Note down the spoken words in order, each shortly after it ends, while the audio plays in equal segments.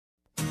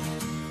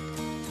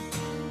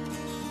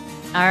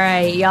All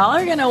right, y'all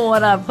are going to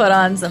want to put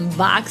on some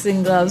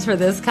boxing gloves for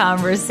this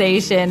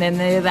conversation and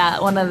do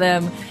that one of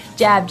them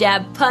jab,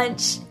 jab,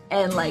 punch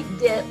and like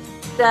dip,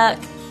 duck,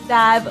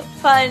 dive,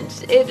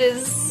 punch. It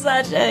is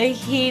such a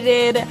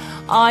heated,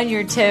 on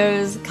your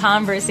toes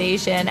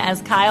conversation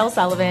as Kyle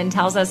Sullivan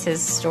tells us his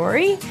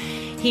story.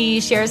 He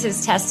shares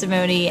his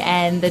testimony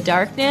and the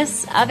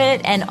darkness of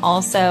it, and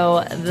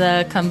also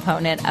the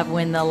component of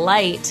when the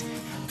light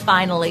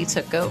finally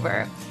took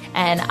over.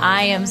 And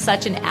I am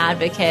such an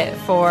advocate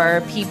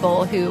for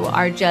people who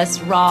are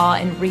just raw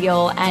and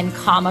real and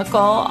comical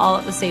all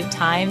at the same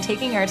time,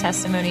 taking our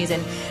testimonies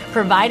and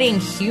providing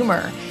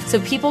humor so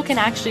people can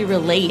actually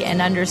relate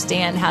and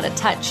understand how to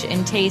touch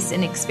and taste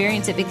and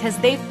experience it, because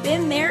they've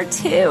been there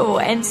too.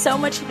 And so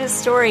much of his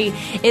story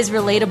is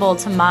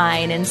relatable to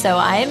mine. And so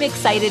I am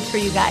excited for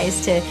you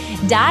guys to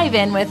dive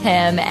in with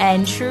him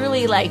and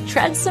truly like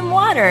tread some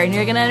water. And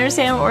you're going to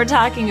understand what we're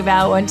talking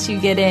about once you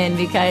get in,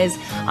 because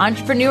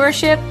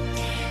entrepreneurship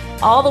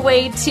all the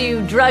way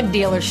to drug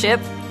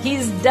dealership,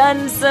 he's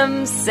done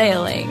some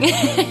sailing.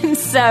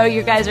 So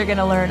you guys are going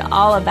to learn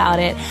all about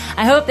it.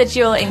 I hope that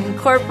you'll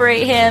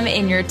incorporate him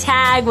in your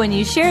tag when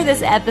you share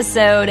this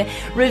episode.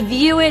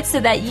 Review it so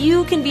that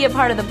you can be a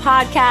part of the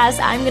podcast.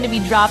 I'm going to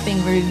be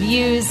dropping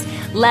reviews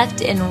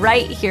left and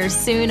right here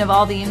soon of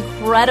all the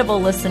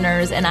incredible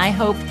listeners, and I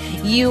hope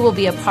you will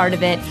be a part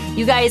of it.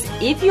 You guys,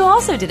 if you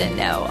also didn't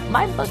know,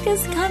 my book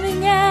is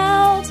coming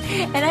out,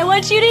 and I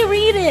want you to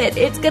read it.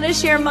 It's going to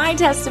share my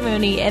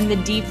testimony and the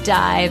deep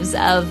dives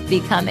of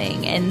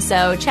becoming. And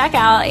so check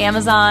out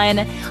Amazon,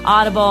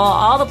 Audible,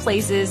 all the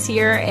places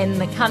here in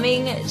the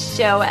coming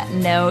show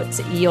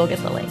notes. You'll get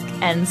the link.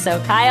 And so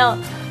Kyle,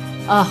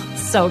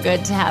 so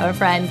good to have a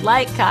friend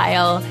like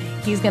Kyle.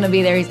 He's going to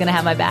be there. He's going to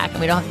have my back,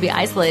 and we don't have to be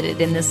isolated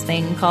in this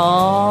thing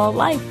called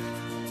life.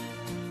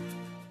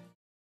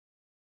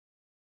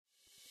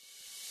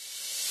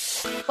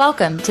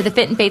 Welcome to the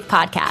Fit and Faith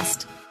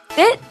podcast.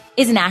 FIT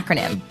is an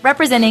acronym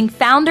representing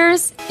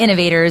founders,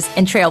 innovators,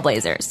 and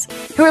trailblazers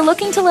who are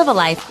looking to live a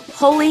life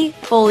wholly,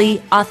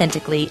 fully,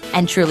 authentically,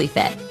 and truly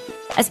fit.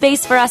 A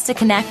space for us to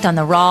connect on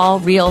the raw,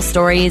 real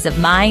stories of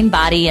mind,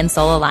 body, and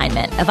soul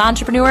alignment of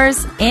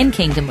entrepreneurs and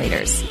kingdom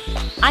leaders.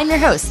 I'm your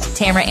host,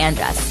 Tamara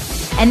Andress.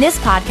 And this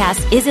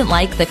podcast isn't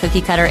like the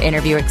cookie cutter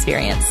interview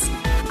experience.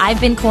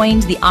 I've been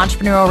coined the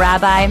entrepreneurial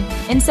rabbi,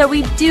 and so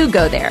we do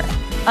go there,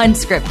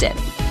 unscripted.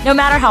 No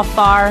matter how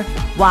far,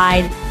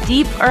 wide,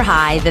 deep, or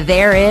high the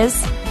there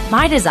is,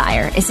 my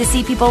desire is to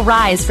see people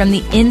rise from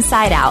the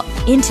inside out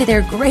into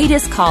their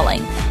greatest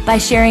calling by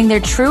sharing their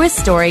truest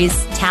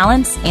stories,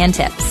 talents, and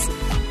tips.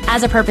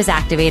 As a purpose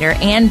activator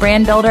and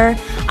brand builder,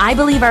 I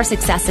believe our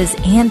successes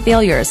and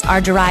failures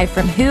are derived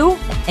from who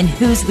and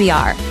whose we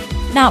are,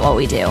 not what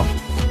we do.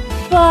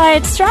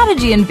 But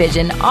strategy and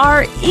vision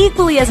are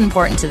equally as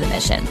important to the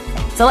mission.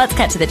 So let's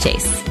cut to the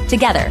chase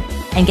together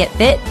and get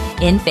fit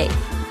in faith.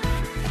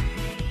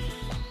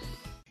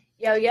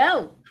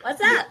 Yo, what's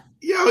up?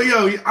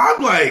 Yo,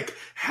 I'm like,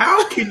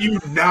 how can you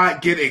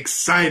not get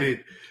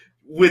excited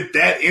with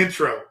that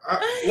intro?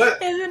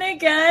 Isn't it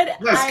good?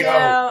 Let's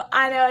go.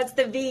 I know, it's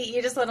the beat.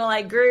 You just want to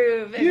like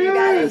groove if you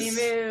got any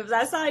moves.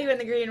 I saw you in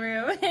the green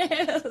room.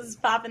 It was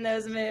popping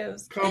those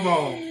moves. Come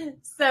on.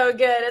 So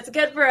good. It's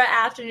good for an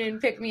afternoon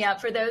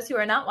pick-me-up. For those who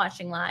are not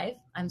watching live,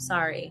 I'm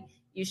sorry.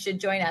 You should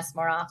join us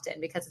more often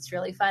because it's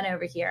really fun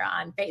over here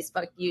on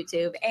Facebook,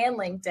 YouTube, and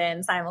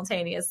LinkedIn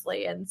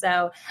simultaneously. And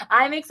so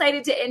I'm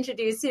excited to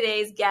introduce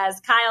today's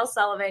guest, Kyle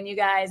Sullivan. You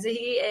guys,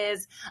 he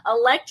is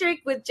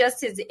electric with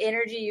just his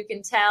energy. You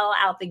can tell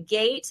out the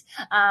gate,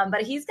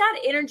 but he's got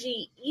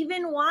energy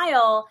even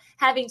while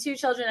having two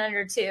children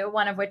under two,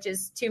 one of which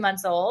is 2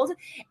 months old,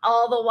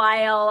 all the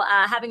while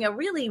having a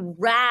really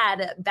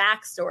rad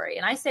backstory.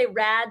 And I say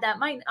rad, that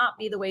might not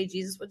be the way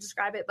Jesus would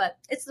describe it, but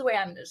it's the way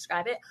I'm going to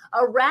describe it.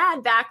 A rad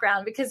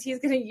background, because he's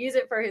going to use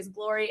it for his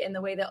glory in the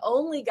way that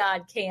only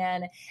God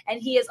can.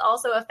 And he is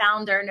also a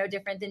founder, no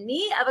different than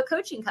me, of a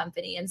coaching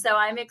company. And so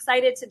I'm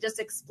excited to just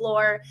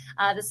explore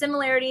the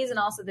similarities and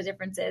also the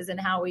differences and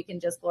how we can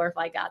just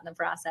glorify God in the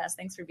process.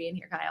 Thanks for being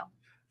here, Kyle.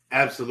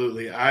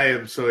 Absolutely. I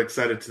am so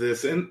excited to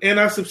this. And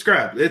I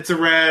subscribe. It's a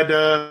rad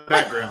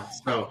background.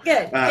 So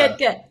Good. I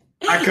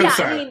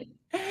co-sign.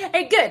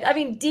 Hey, good. I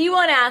mean,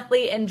 D1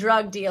 athlete and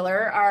drug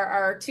dealer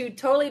are two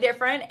totally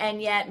different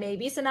and yet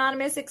maybe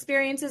synonymous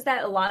experiences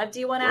that a lot of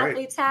D1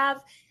 athletes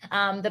have.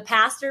 The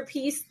pastor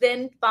piece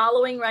then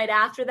following right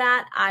after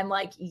that, I'm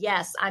like,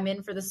 yes, I'm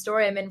in for the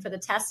story. I'm in for the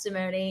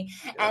testimony.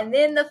 Yeah. And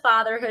then the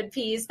fatherhood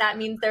piece, that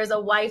means there's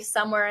a wife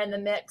somewhere in the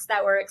mix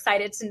that we're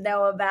excited to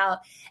know about.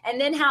 And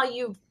then how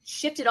you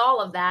shifted all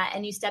of that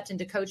and you stepped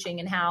into coaching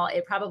and how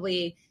it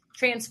probably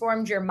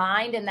transformed your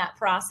mind in that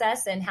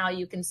process and how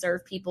you can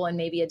serve people in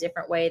maybe a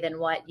different way than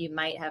what you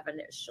might have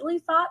initially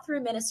thought through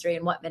ministry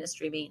and what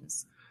ministry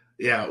means.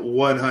 Yeah,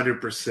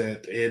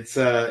 100%.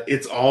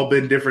 It's all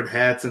been different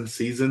hats and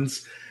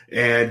seasons.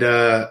 And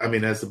I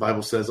mean, as the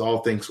Bible says, all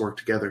things work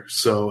together.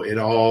 So it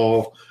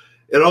all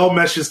it all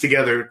meshes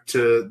together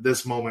to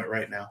this moment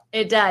right now.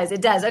 It does.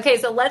 It does. Okay,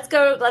 so let's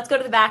go to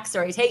the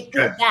backstory. Take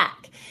it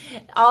back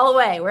all the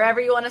way, wherever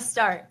you want to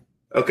start.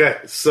 Okay,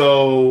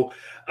 so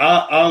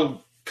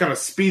I'll kind of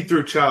speed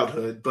through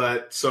childhood,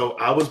 but so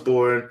I was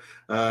born.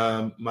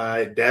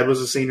 My dad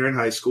was a senior in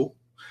high school,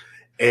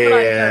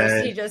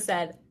 and he just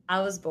said,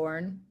 "I was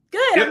born."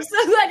 Good. Yep. I'm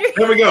so glad you're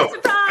here. We go.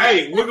 Surprised.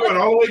 Hey, we're going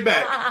all the way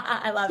back.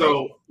 I love it.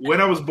 So when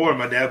I was born,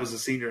 my dad was a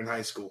senior in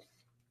high school,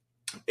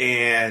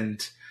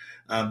 and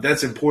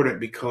that's important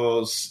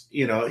because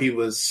he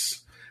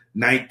was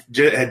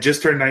had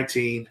just turned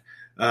 19.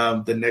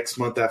 The next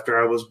month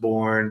after I was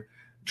born,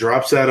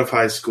 drops out of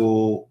high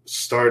school,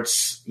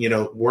 starts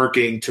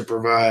working to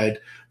provide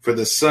for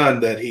the son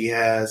that he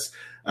has.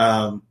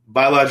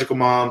 Biological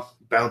mom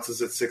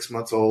bounces at 6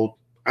 months old.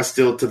 I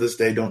still to this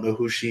day don't know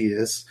who she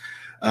is.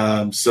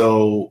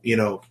 So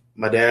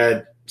my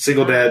dad,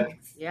 single dad,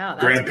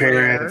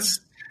 grandparents,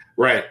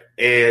 right,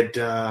 and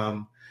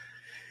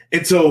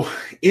so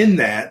in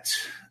that,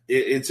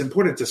 it's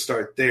important to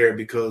start there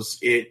because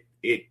it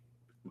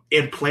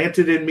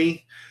implanted in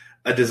me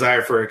a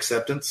desire for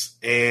acceptance,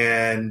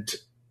 and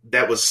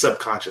that was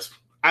subconscious.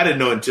 I didn't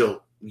know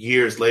until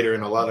years later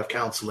in a lot of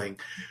counseling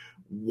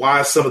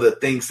why some of the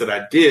things that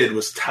I did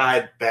was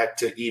tied back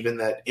to even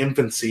that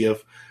infancy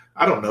of,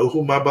 I don't know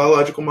who my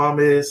biological mom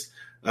is,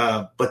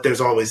 but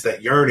there's always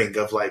that yearning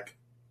of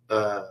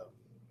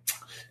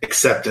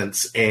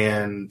acceptance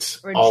and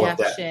all of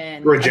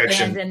that.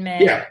 Rejection.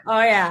 Abandonment. Yeah.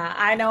 Oh, yeah.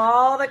 I know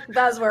all the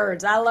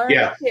buzzwords. I learned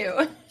it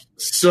too.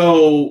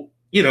 So,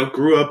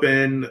 grew up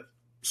in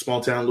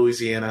small town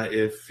Louisiana.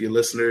 If your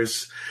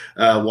listeners,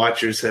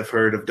 watchers have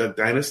heard of Duck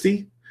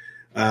Dynasty,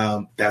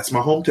 that's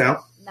my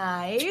hometown.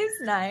 Nice.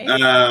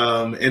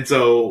 And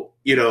so,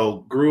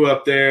 grew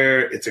up there.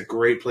 It's a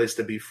great place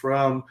to be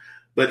from.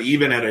 But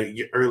even at an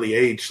early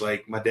age,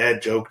 like my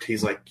dad joked,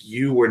 he's like,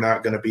 you were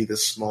not going to be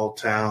this small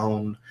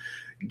town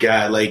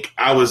guy. Like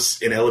I was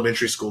in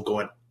elementary school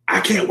going, I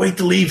can't wait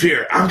to leave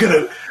here. I'm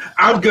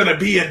going to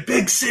be in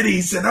big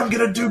cities and I'm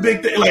going to do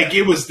big things. Like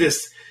it was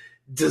this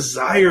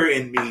desire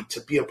in me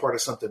to be a part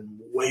of something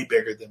way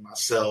bigger than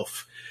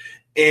myself.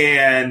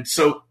 And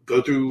so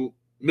go through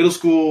middle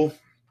school.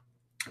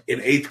 In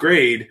 8th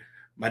grade,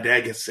 my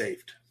dad gets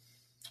saved.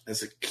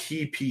 As a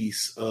key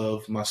piece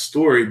of my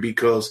story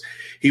because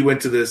he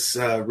went to this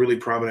really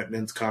prominent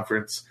men's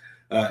conference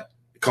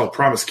called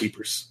Promise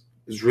Keepers.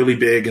 It was really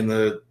big in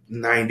the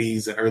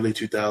 90s and early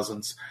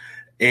 2000s.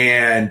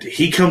 And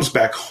he comes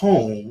back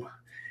home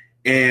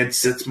and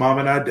sits mom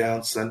and I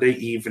down Sunday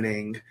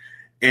evening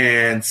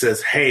and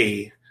says,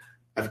 hey,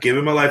 I've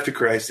given my life to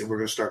Christ and we're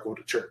going to start going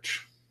to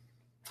church.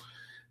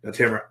 Now,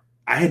 Tamara,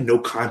 I had no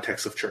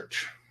context of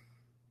church.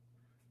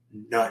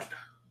 None.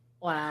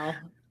 Wow.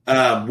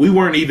 We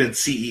weren't even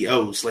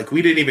CEOs. Like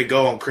we didn't even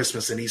go on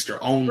Christmas and Easter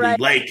only. Right.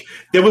 Like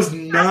there was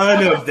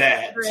none of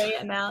that. Great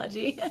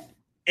analogy.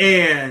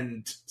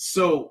 And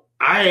so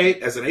I,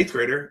 as an 8th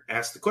grader,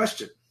 asked the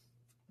question,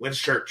 when's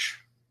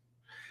church?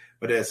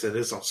 My dad said,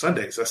 it's on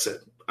Sundays. I said,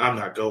 I'm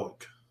not going.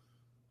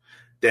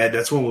 Dad,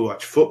 that's when we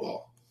watch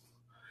football.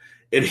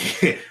 And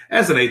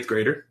as an 8th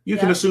grader, you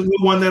can assume you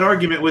won that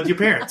argument with your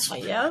parents.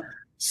 Yeah.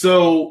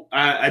 So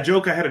I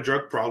joke I had a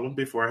drug problem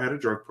before I had a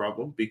drug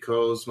problem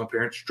because my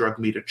parents drugged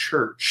me to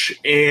church.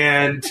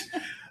 And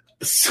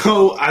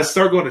so I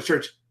started going to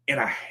church and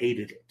I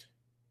hated it.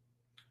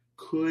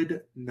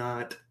 Could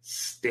not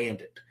stand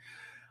it.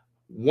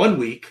 One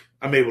week,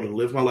 I'm able to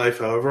live my life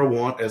however I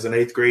want as an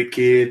 8th grade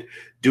kid,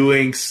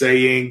 doing,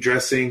 saying,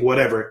 dressing,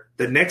 whatever.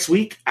 The next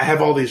week, I have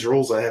all these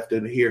rules I have to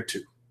adhere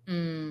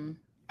to.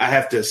 I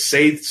have to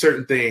say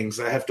certain things.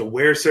 I have to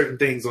wear certain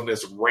things on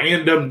this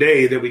random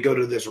day that we go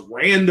to this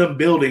random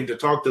building to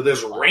talk to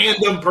this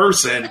random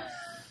person.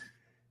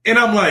 And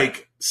I'm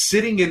like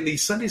sitting in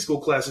these Sunday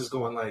school classes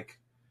going like,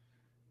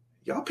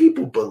 y'all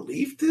people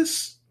believe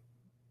this?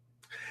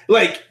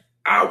 Like,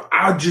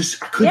 I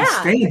couldn't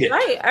stand it.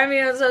 Right. I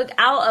mean, it was like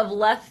out of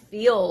left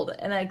field.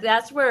 And like,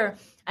 that's where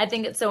I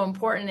think it's so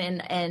important.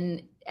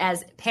 And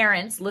as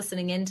parents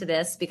listening into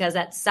this, because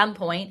at some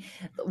point,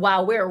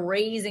 while we're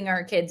raising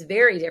our kids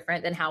very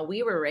different than how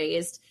we were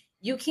raised,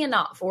 you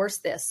cannot force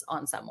this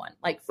on someone.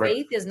 Like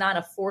faith is not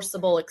a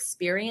forcible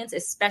experience,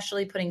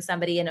 especially putting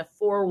somebody in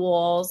 4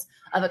 walls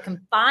of a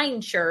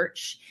confined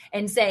church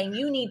and saying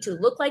you need to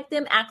look like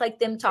them, act like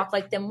them, talk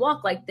like them,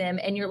 walk like them.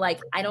 And you're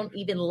like, I don't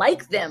even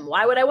like them.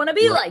 Why would I want to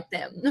be like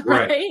them?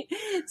 Right.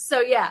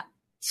 So, yeah.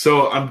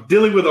 So I'm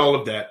dealing with all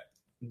of that.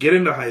 Get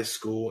into high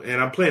school and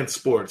I'm playing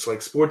sports.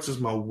 Like sports is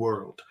my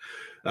world.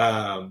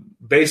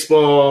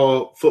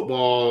 Baseball,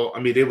 football. I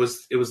mean, it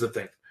was the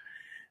thing.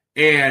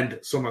 And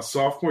so my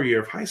sophomore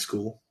year of high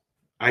school,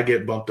 I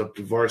get bumped up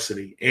to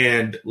varsity.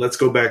 And let's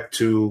go back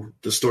to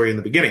the story in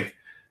the beginning.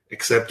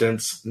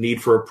 Acceptance,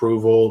 need for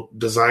approval,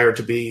 desire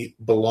to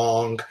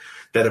belong,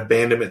 that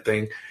abandonment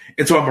thing.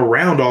 And so I'm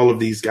around all of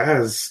these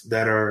guys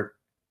that are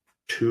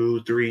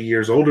 2-3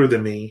 years older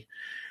than me.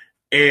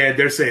 And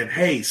they're saying,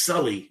 hey,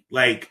 Sully,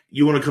 like,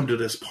 you want to come to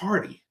this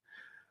party?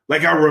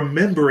 Like, I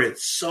remember it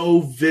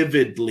so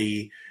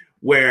vividly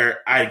where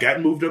I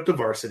got moved up to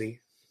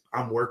varsity.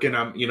 I'm working,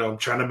 I'm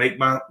trying to make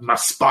my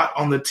spot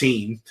on the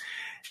team.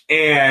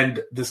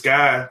 And this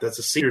guy that's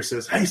a senior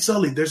says, "Hey,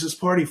 Sully, there's this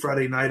party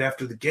Friday night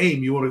after the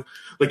game. You want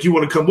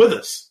to come with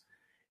us?"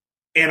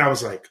 And I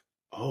was like,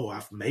 "Oh,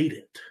 I've made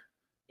it."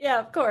 Yeah,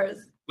 of course.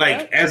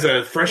 Like, as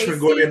a freshman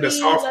going into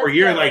sophomore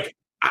year, like,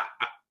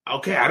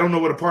 okay, I don't know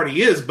what a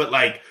party is, but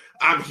like,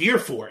 I'm here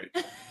for it.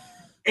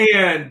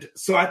 And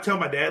so I tell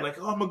my dad, like,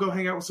 "Oh, I'm gonna go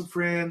hang out with some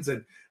friends."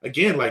 And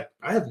again, like,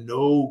 I have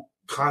no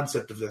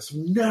concept of this.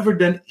 Never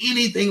done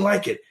anything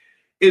like it.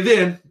 And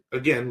then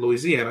again,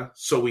 Louisiana.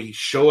 So we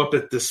show up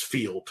at this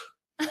field.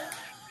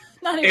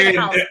 Not even a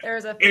house.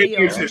 There's a field. And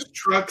there's just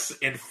trucks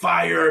and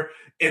fire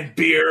and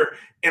beer.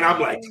 And I'm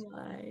like,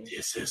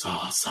 this is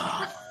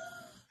awesome.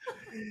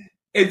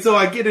 And so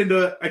I get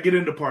into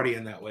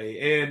partying that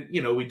way. And,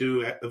 we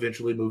do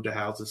eventually move to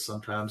houses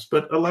sometimes.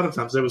 But a lot of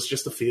times it was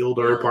just a field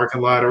or a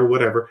parking lot or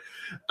whatever.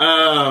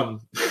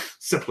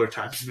 Simpler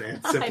times,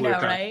 man. Simpler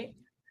times. Right?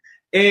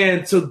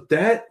 And so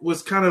that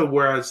was kind of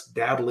where I was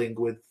dabbling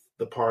with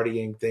the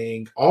partying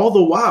thing. All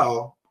the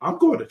while, I'm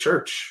going to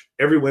church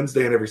every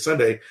Wednesday and every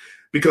Sunday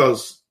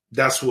because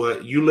that's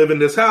what you live in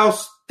this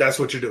house. That's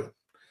what you're doing.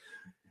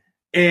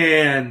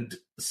 And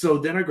so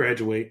then I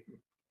graduate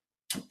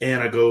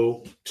and I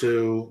go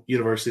to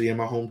university in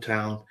my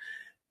hometown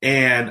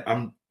and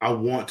I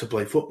want to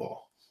play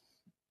football.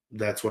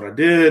 That's what I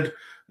did.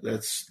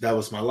 That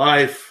was my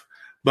life.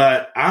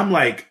 But I'm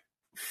like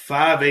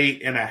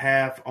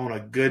 5'8.5" on a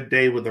good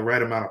day with the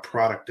right amount of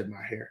product in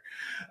my hair.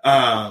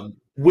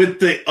 With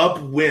the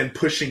upwind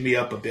pushing me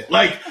up a bit.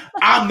 Like,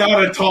 I'm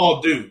not a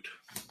tall dude.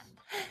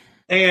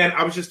 And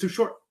I was just too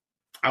short.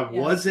 I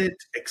wasn't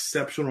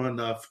exceptional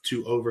enough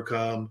to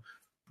overcome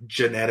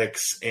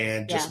genetics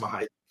and just my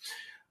height.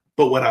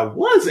 But what I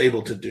was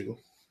able to do,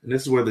 and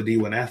this is where the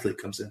D1 athlete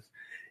comes in,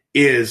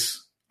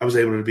 is I was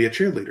able to be a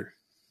cheerleader.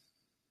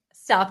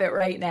 Stop it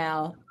right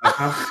now.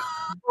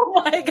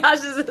 Oh my gosh,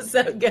 this is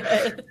so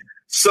good.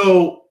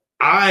 So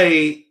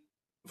I,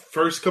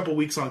 first couple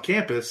weeks on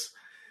campus,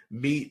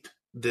 meet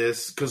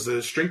this, because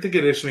the strength and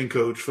conditioning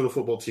coach for the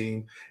football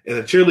team and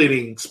the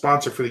cheerleading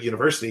sponsor for the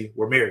university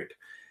were married.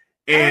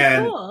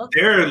 And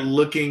they're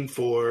looking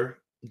for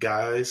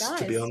guys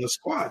to be on the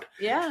squad.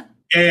 Yeah.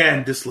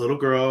 And this little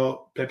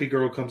girl, peppy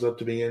girl, comes up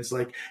to me and is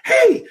like,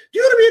 "Hey, do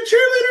you want to be a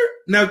cheerleader?"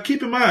 Now,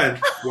 keep in mind,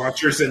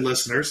 watchers and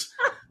listeners,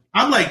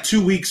 I'm like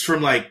 2 weeks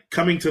from like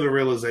coming to the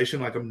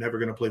realization like I'm never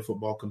going to play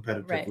football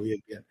competitively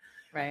again.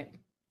 Right.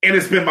 And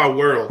it's been my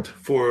world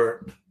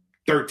for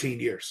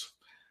 13 years.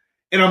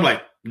 And I'm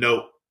like,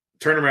 "No,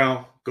 turn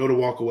around, go to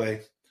walk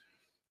away."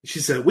 She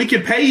said, "We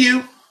can pay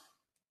you."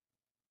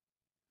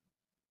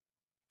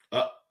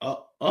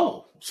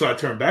 Oh. So I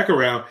turned back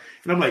around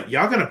and I'm like,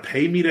 "Y'all going to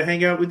pay me to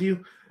hang out with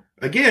you?"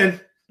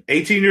 Again,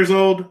 18 years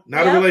old,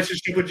 not a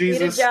relationship with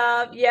Jesus. Need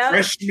a job.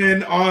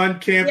 Freshman on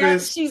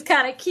campus. She's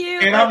kind of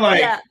cute. And I'm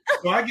like,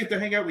 "So I get to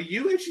hang out with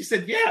you?" And she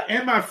said, "Yeah,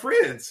 and my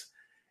friends."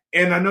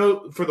 And I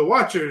know for the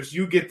watchers,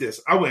 you get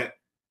this. I went,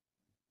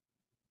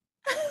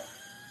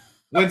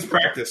 "When's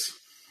practice?"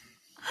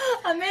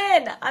 I'm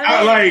in.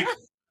 I'm like,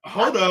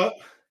 hold up.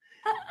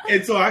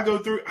 And so I go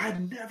through.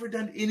 I've never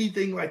done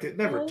anything like it.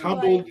 Never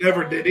tumbled.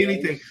 Never did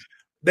anything.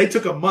 They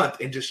took a month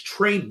and just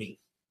trained me.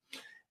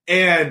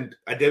 And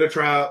I did a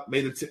tryout,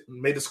 made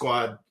the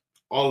squad,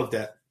 all of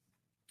that.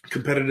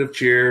 Competitive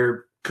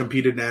cheer,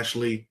 competed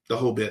nationally, the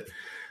whole bit.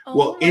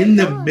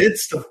 The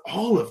midst of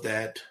all of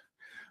that,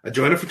 I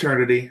joined a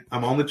fraternity.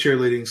 I'm on the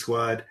cheerleading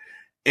squad.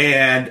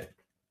 And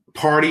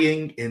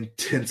partying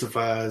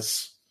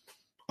intensifies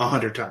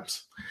 100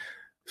 times.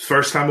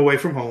 First time away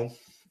from home,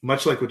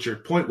 much like what your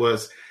point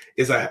was,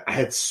 is I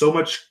had so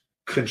much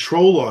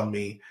control on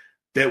me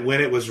that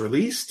when it was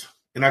released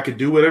and I could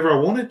do whatever I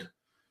wanted,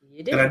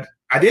 you did. And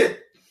I did.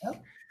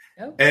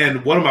 Yep.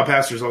 And one of my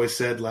pastors always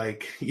said,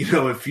 like,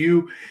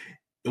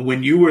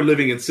 when you were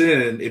living in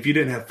sin, if you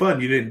didn't have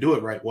fun, you didn't do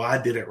it right. Well,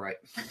 I did it right.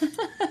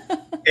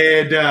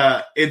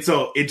 And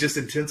so it just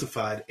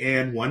intensified.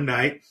 And one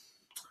night,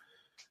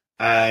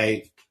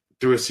 I,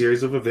 through a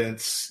series of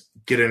events,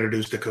 get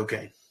introduced to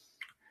cocaine.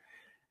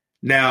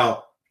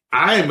 Now,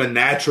 I am a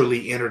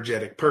naturally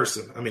energetic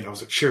person. I mean, I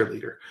was a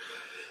cheerleader.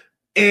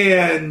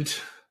 And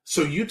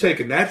so you take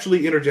a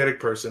naturally energetic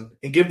person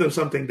and give them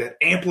something that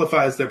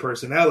amplifies their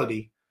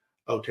personality.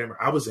 Oh, Tamara,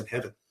 I was in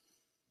heaven.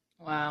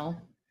 Wow.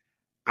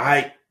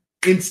 I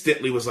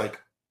instantly was like,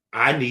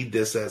 I need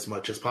this as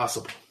much as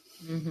possible.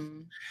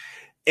 Mm-hmm.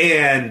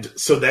 And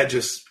so it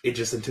just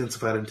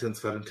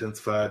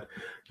intensified.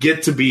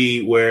 Get to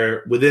be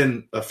where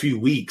within a few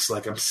weeks,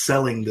 like, I'm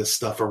selling this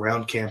stuff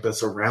around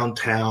campus, around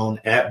town,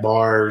 at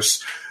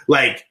bars,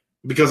 like,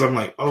 because I'm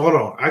like, oh, hold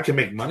on, I can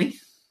make money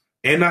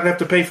and not have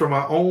to pay for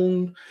my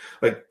own.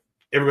 Like,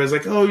 everybody's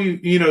like, oh,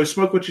 you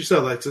smoke what you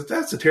sell. Like,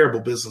 that's a terrible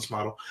business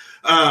model.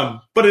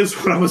 But it's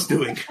what I was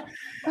doing.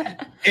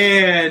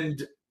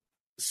 And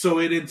so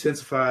it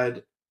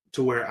intensified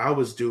to where I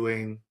was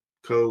doing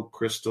coke,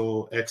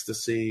 crystal,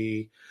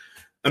 ecstasy.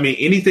 I mean,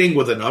 anything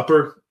with an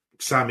upper,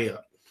 sign me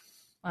up.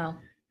 Wow.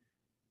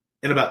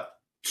 And about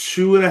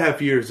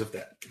 2.5 years of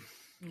that.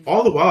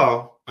 All the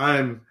while,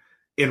 I'm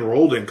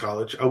enrolled in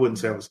college. I wouldn't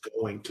say I was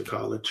going to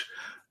college,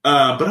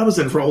 but I was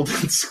enrolled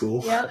in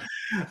school. Yep.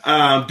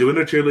 Doing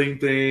the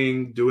cheerleading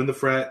thing, doing the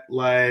frat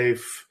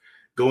life,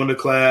 going to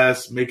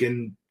class,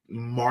 making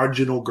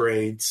marginal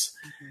grades.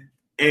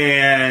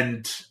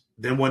 And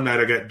then one night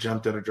I got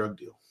jumped at a drug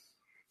deal.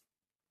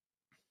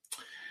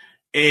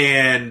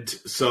 And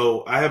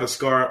so I have a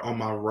scar on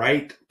my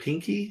right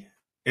pinky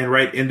and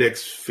right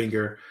index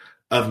finger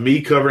of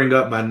me covering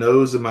up my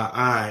nose and my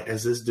eye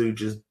as this dude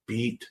just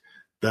beat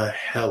the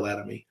hell out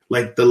of me.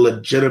 Like the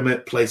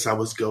legitimate place I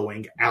was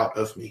going out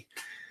of me.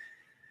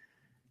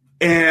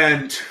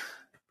 And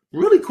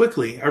really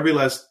quickly, I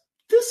realized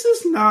this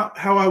is not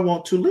how I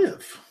want to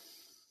live.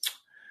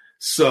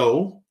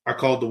 So I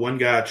called the one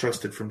guy I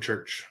trusted from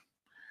church.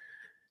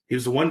 He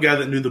was the one guy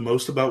that knew the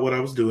most about what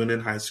I was doing in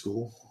high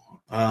school.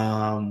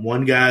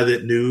 One guy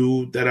that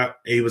knew that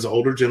he was an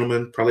older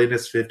gentleman, probably in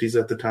his 50s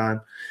at the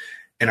time.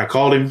 And I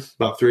called him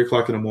about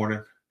 3:00 in the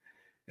morning.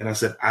 And I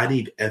said, I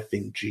need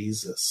effing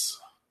Jesus.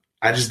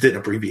 I just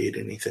didn't abbreviate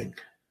anything.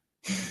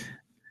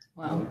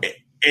 Wow.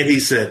 And he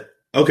said,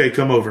 okay,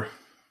 come over.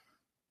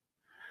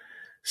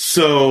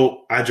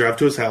 So I drive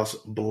to his house,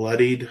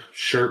 bloodied,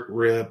 shirt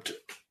ripped,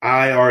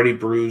 eye already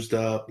bruised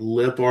up,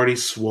 lip already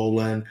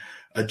swollen,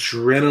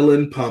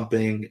 adrenaline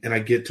pumping. And I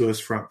get to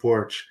his front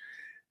porch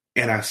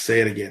and I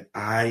say it again.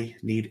 I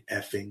need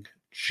effing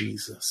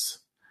Jesus.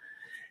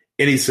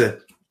 And he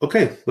said,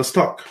 okay, let's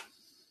talk.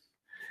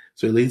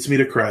 So he leads me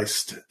to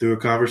Christ through a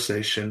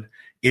conversation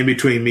in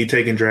between me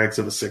taking drags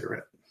of a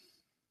cigarette.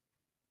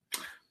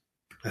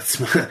 That's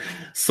my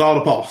Saul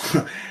to Paul.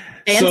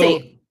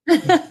 Fancy.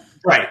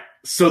 Right.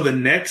 So the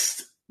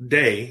next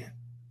day,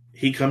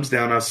 he comes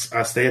down. I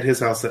stay at his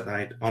house at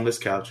night on this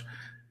couch,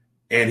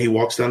 and he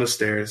walks down the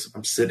stairs.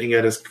 I'm sitting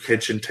at his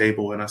kitchen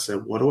table, and I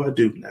said, what do I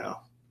do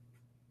now?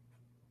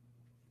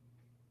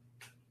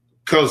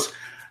 Because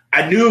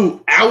I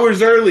knew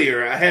hours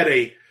earlier I had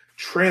a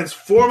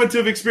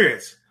transformative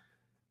experience.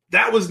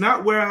 That was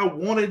not where I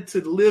wanted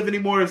to live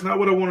anymore. It's not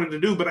what I wanted to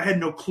do, but I had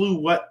no clue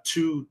what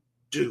to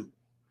do.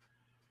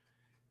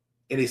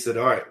 And he said,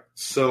 all right,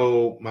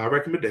 so my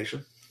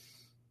recommendation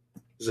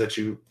is that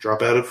you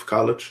drop out of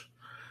college,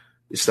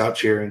 you stop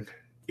cheering,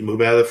 you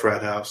move out of the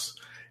frat house,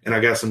 and I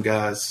got some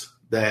guys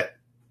that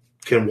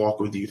can walk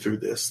with you through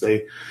this.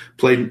 They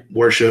played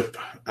worship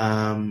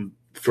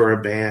for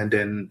a band,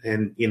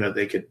 and you know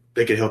they could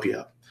help you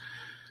out.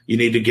 You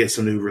need to get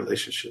some new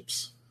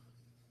relationships.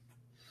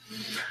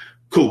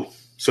 Cool.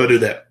 So I do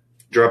that.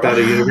 Drop out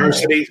of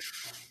university.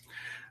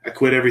 I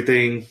quit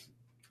everything.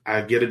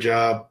 I get a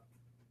job.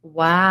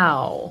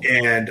 Wow.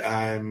 And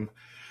I'm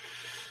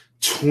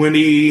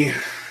 20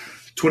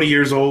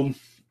 years old.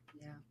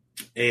 Yeah.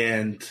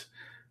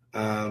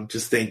 And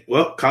just think,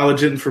 well,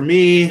 college isn't for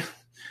me.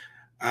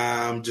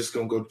 I'm just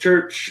going to go to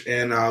church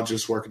and I'll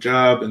just work a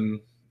job.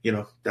 And, you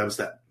know, that was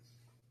that.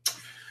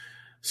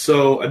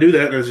 So I do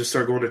that and I just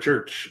start going to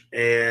church.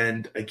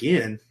 And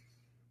again,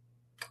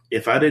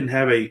 if I didn't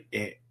have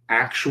an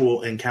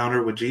actual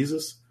encounter with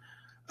Jesus,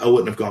 I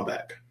wouldn't have gone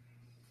back.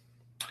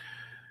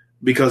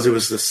 Because it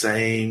was the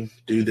same,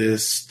 do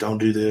this, don't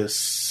do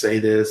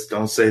this,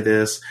 don't say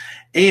this.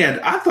 And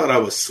I thought I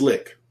was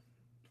slick.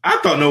 I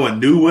thought no one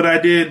knew what I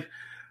did.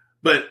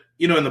 But,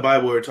 you know, in the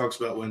Bible where it talks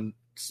about when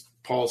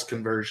Paul's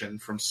conversion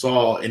from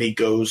Saul and he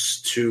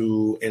goes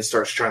to and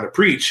starts trying to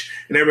preach.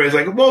 And everybody's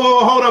like,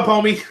 whoa, hold up,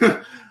 homie.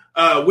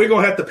 We're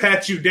going to have to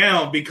pat you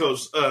down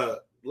because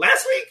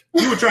last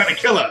week you were trying to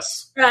kill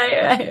us.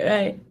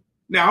 Right.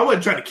 Now, I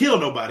wasn't trying to kill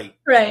nobody.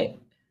 Right.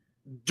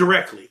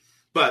 Directly.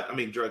 But, I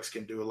mean, drugs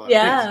can do a lot of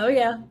things. Yeah, oh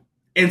yeah.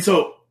 And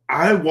so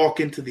I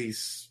walk into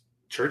these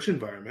church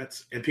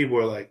environments and people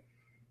are like,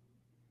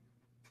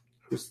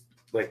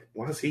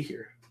 why is he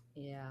here?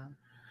 Yeah.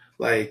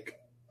 Like,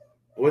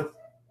 what?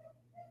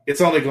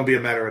 It's only going to be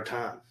a matter of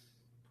time.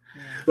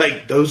 Yeah.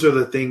 Like, those are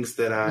the things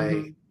that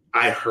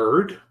I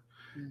heard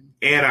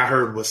and I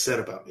heard was said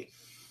about me.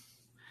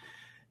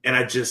 And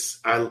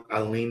I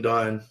leaned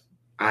on,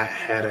 I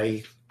had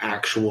a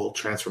actual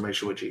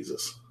transformation with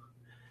Jesus.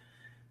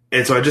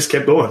 And so I just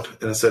kept going.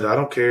 And I said, I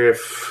don't care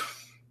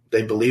if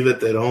they believe it,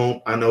 they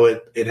don't. I know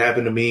it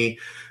happened to me.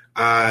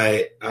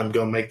 I'm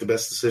going to make the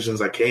best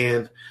decisions I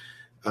can.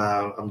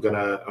 I'm going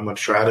to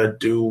try to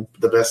do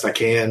the best I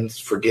can,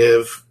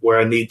 forgive where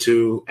I need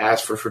to,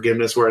 ask for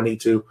forgiveness where I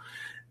need to.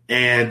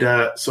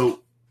 And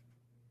so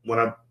when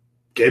I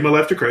gave my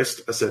life to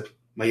Christ, I said,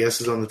 my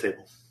yes is on the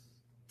table.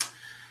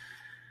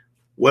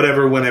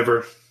 Whatever,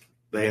 whenever,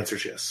 the answer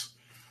is yes.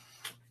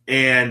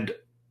 And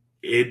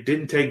it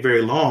didn't take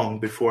very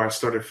long before I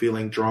started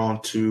feeling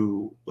drawn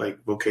to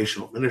like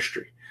vocational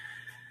ministry.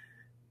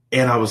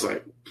 And I was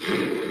like,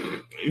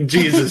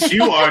 Jesus,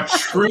 you are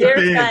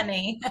tripping. You're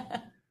funny.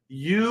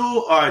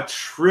 You are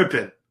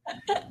tripping.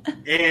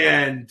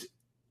 And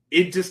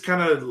it just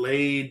kind of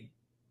laid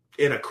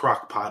in a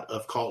crock pot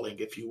of calling,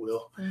 if you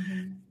will.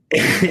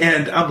 Mm-hmm.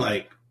 And I'm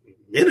like,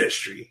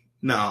 ministry?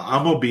 No,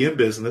 I'm going to be in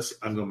business.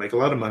 I'm going to make a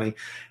lot of money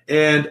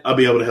and I'll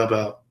be able to help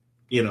out,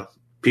 you know,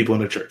 people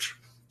in the church.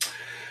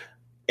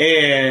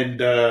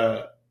 And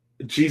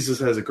Jesus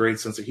has a great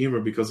sense of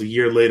humor because a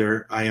year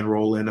later, I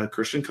enroll in a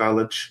Christian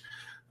college.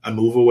 I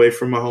move away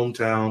from my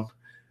hometown.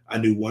 I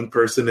knew one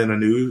person in a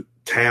new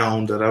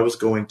town that I was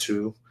going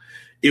to.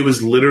 It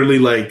was literally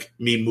like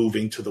me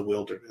moving to the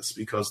wilderness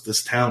because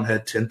this town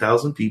had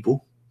 10,000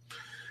 people.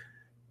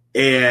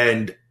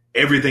 And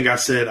everything I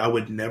said I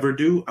would never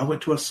do, I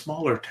went to a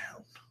smaller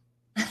town.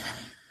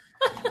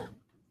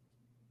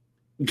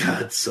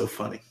 God, it's so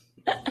funny.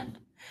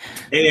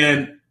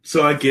 And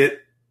so I get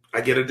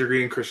a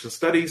degree in Christian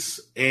studies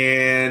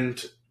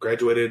and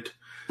graduated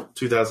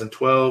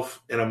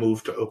 2012, and I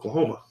moved to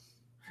Oklahoma.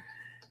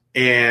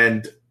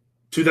 And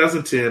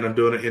 2010, I'm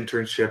doing an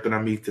internship, and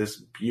I meet this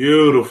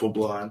beautiful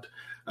blonde.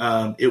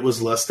 It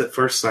was lust at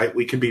first sight.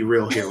 We can be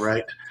real here,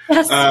 right?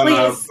 Yes,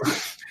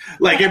 please.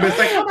 Like everybody's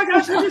like, oh my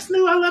gosh, I just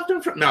knew I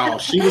loved her. No,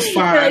 she was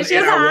fine,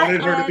 and I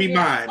wanted her to be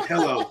mine.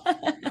 Hello.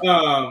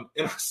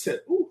 And I said,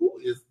 ooh, who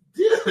is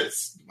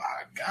this? My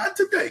God,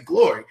 today,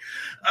 glory.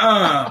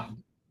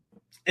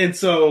 And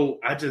so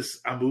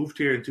I moved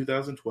here in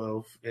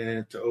 2012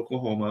 and to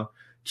Oklahoma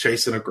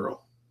chasing a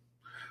girl.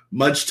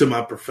 Much to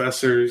my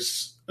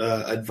professor's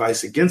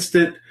advice against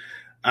it,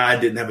 I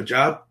didn't have a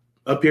job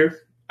up here.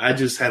 I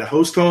just had a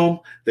host home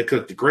that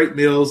cooked great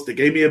meals, that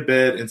gave me a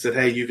bed and said,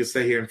 hey, you can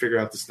stay here and figure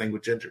out this thing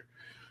with Ginger.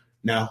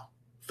 Now,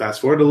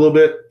 fast forward a little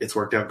bit. It's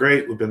worked out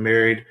great. We've been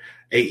married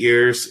 8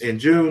 years in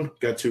June,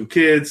 got 2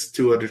 kids,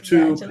 2 under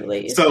 2.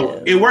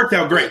 So it worked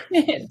out great.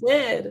 It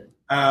did.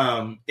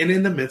 And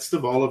in the midst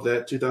of all of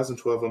that,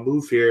 2012, I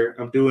moved here.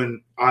 I'm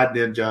doing odd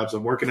end jobs.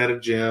 I'm working at a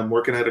gym,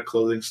 working at a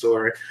clothing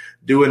store,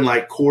 doing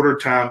like quarter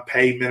time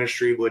pay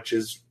ministry,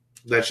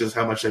 that's just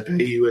how much they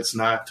pay you. It's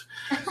not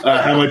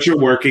how much you're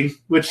working,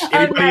 which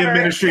anybody in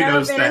ministry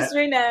knows that.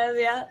 Ministry knows,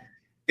 yeah.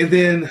 And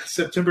then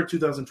September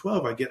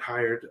 2012, I get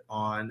hired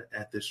on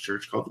at this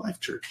church called Life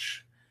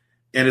Church.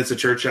 And it's a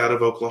church out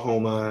of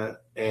Oklahoma.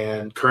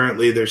 And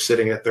currently they're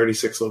sitting at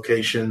 36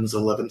 locations,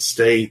 11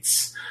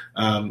 states.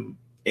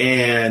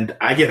 And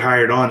I get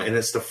hired on, and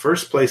it's the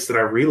first place that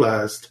I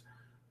realized,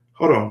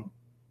 hold on,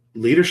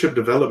 leadership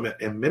development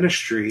and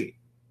ministry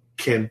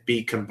can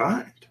be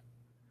combined.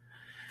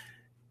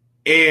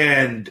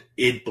 And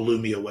it blew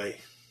me away.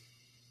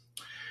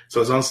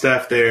 So I was on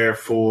staff there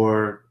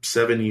for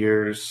 7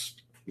 years,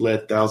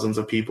 led thousands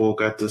of people,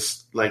 got to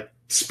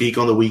speak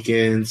on the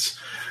weekends.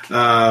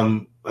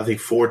 I think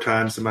 4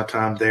 times in my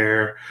time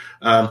there,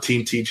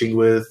 team teaching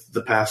with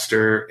the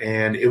pastor.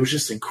 And it was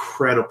just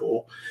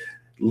incredible.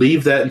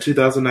 Leave that in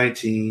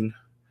 2019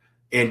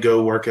 and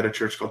go work at a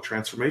church called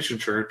Transformation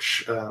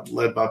Church,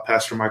 led by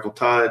Pastor Michael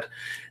Todd.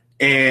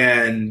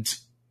 And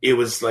it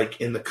was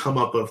like in the come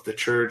up of the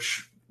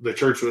church. The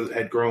church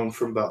had grown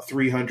from about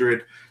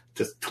 300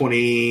 to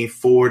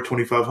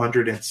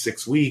 2,500 in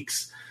 6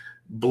 weeks,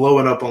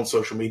 blowing up on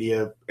social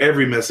media,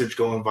 every message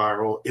going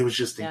viral. It was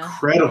just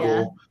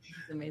incredible.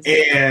 Yeah.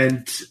 Amazing.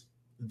 And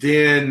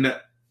then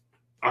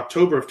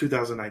October of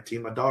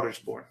 2019, my daughter's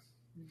born.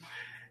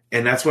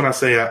 And that's when I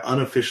say I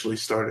unofficially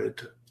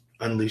started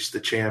Unleash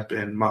the Champ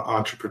in my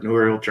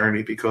entrepreneurial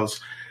journey,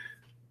 because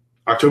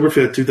October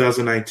 5th,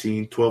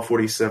 2019,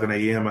 12:47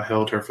 a.m., I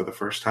held her for the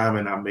first time,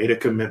 and I made a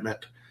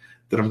commitment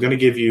that I'm going to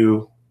give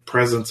you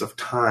presence of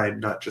time,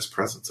 not just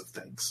presence of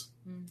things.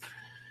 Mm.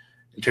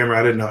 And Tamara,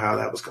 I didn't know how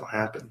that was going to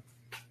happen.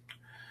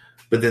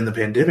 But then the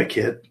pandemic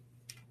hit,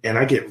 and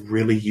I get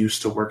really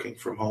used to working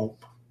from home.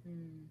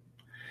 Mm.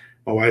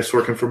 My wife's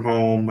working from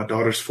home. My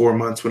daughter's 4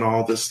 months when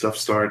all this stuff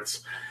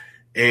starts.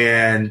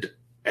 And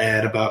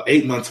at about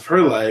 8 months of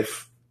her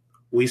life,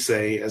 we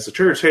say as a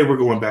church, hey, we're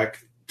going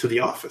back to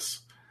the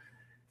office.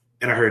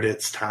 And I heard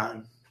it's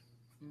time.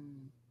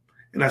 Mm.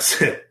 And I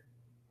said,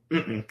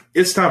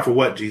 it's time for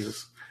what,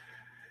 Jesus?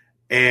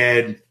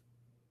 And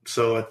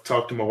so I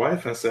talked to my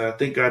wife, and I said, I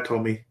think God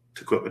told me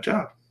to quit my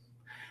job.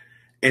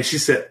 And she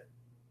said,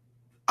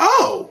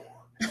 oh.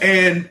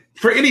 And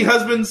for any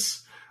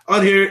husbands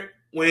on here,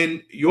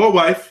 when your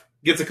wife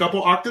gets a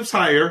couple octaves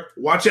higher,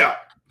 watch out.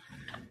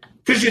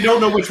 Because you don't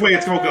know which way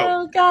it's going to go.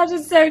 Oh, gosh,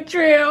 it's so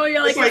true.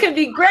 You're like, it could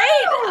be great.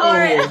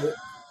 Oh,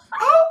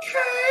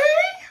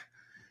 okay.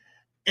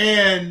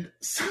 And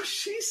so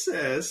she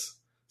says,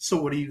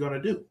 so what are you going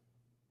to do?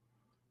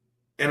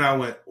 And I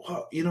went,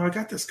 well, I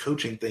got this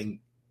coaching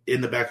thing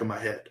in the back of my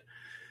head.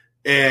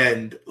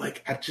 And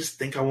I just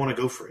think I want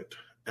to go for it.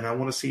 And I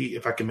want to see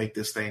if I can make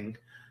this thing,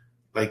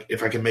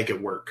 if I can make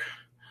it work.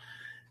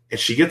 And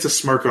she gets a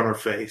smirk on her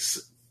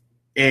face.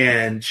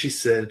 And she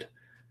said,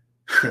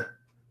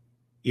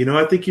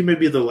 I think you may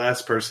be the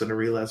last person to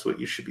realize what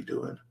you should be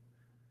doing.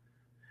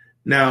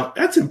 Now,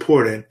 that's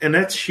important and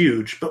that's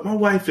huge. But my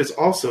wife is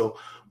also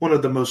one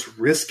of the most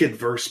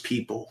risk-adverse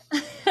people.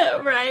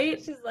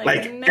 Right? She's no,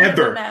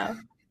 ever. No.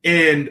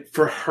 And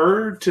for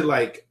her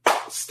to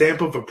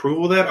stamp of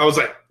approval that, I was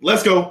like,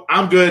 let's go.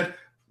 I'm good.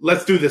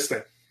 Let's do this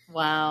thing.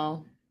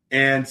 Wow.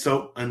 And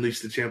so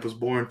Unleash the Champ was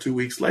born 2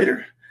 weeks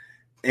later.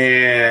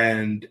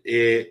 And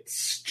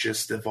it's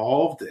just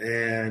evolved.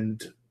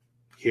 And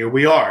here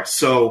we are.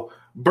 So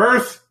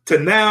birth to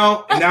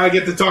now, and now I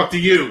get to talk to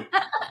you.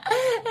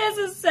 This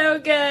is so so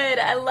good.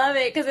 I love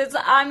it because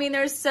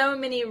there's so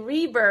many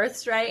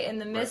rebirths, right, in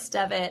the midst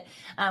of it,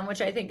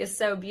 which I think is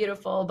so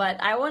beautiful.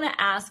 But I want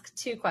to ask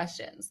 2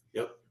 questions.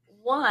 Yep.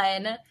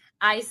 One,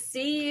 I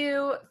see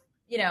you,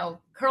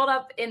 curled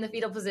up in the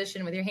fetal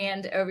position with your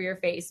hand over your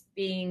face,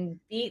 being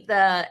beat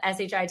the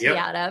SHIT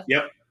out of.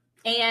 Yep.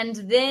 And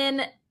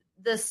then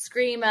the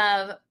scream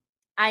of,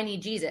 I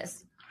need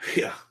Jesus.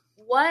 Yeah.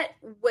 What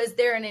was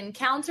there an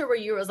encounter where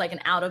you was like an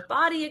out of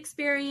body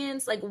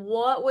experience? Like,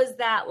 what was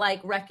that like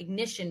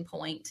recognition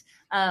point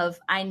of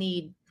I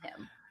need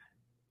him?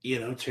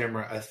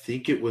 Tamara, I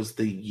think it was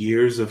the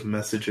years of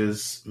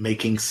messages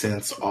making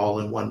sense all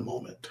in one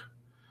moment.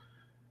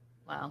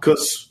 Wow.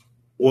 Because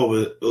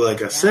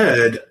I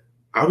said,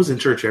 I was in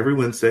church every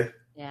Wednesday.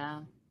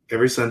 Yeah.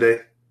 Every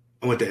Sunday.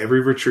 I went to every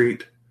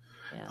retreat.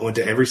 Yeah. I went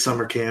to every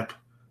summer camp,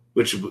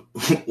 which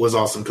was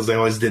awesome because they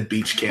always did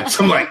beach camps.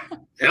 I'm like,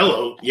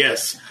 hello,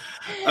 yes.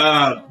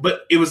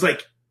 But it was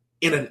like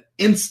in an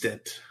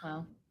instant,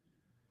 wow.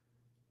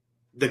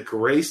 The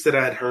grace that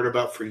I had heard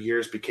about for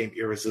years became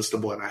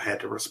irresistible and I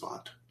had to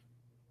respond.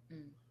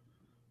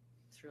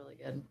 It's really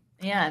good.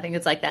 Yeah, I think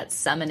it's like that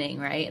summoning,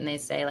 right? And they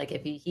say like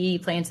if he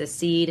plants a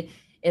seed,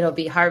 it'll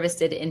be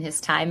harvested in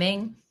his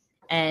timing.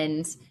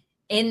 And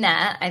in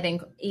that, I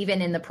think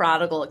even in the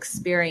prodigal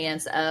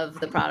experience of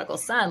the prodigal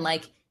son,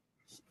 like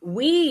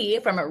we,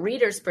 from a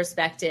reader's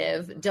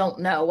perspective, don't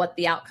know what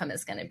the outcome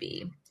is going to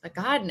be. But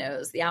God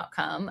knows the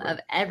outcome of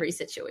every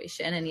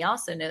situation. And he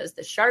also knows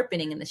the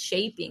sharpening and the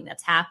shaping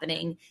that's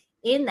happening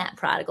in that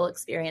prodigal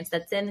experience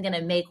that's then going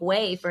to make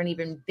way for an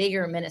even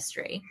bigger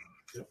ministry.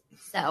 Yep.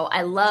 So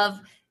I love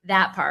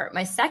that part.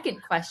 My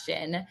second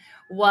question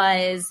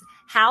was,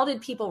 how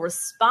did people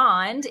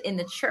respond in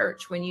the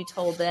church when you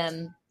told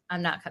them,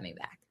 I'm not coming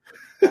back?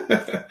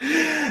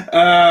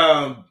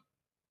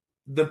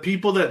 The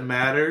people that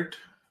mattered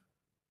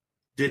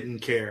didn't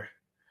care.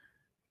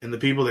 And the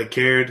people that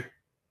cared,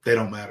 they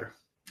don't matter.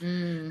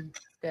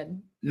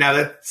 Good. Now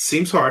that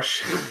seems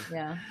harsh.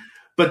 Yeah.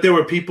 But there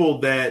were people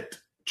that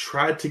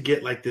tried to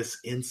get like this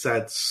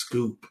inside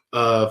scoop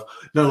of,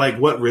 no, like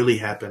what really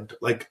happened?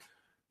 Like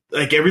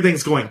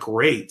everything's going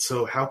great.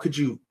 So how could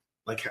you,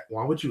 like,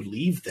 why would you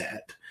leave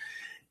that?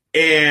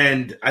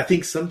 And I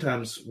think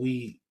sometimes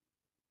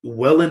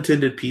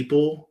well-intended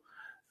people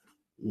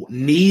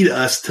need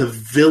us to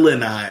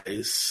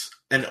villainize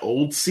an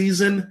old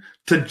season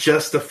to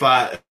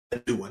justify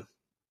a new one.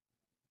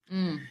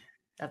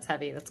 That's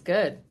heavy. That's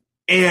good.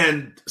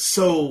 And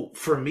so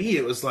for me,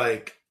 it was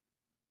like,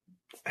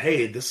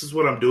 hey, this is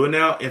what I'm doing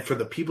now. And for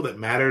the people that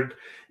mattered,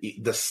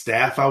 the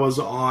staff I was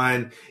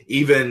on,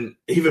 even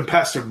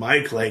Pastor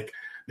Mike, like,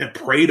 man,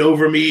 prayed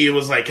over me. It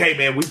was like, hey,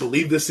 man, we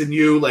believe this in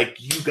you. Like,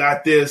 you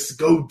got this.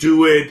 Go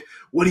do it.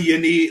 What do you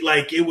need?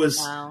 Like, it was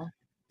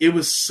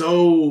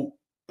so,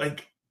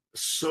 like,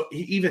 so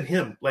even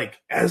him, like,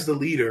 as the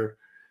leader,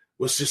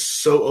 was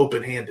just so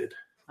open-handed.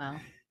 Wow.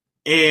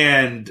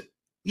 And,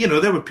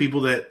 there were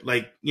people that,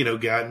 like,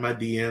 got in my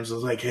DMs. I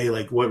was like, hey,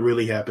 like, what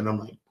really happened? I'm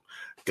like,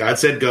 God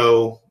said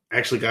go.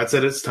 Actually, God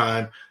said it's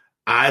time.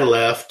 I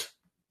left.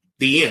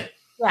 The end.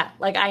 Yeah,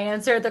 like I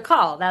answered the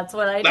call. That's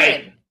what I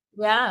did.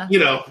 Yeah.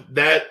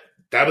 That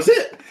was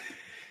it.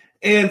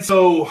 And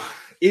so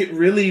it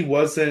really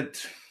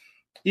wasn't,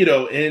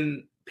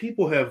 and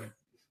people have,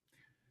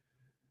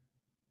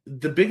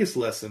 the biggest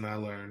lesson I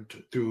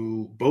learned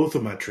through both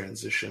of my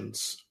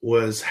transitions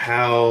was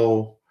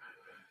how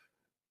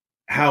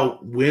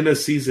when a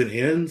season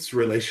ends,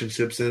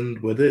 relationships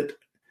end with it.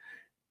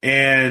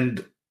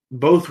 And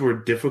both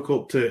were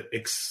difficult to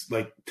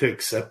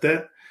accept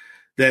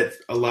that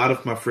a lot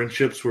of my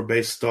friendships were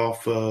based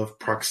off of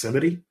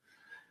proximity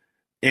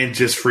and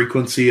just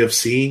frequency of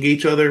seeing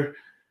each other.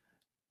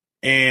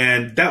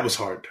 And that was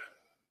hard.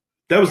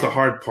 That was the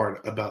hard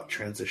part about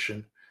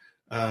transition.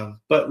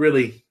 But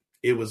really,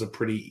 it was a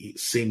pretty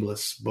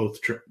seamless, both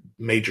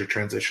major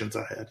transitions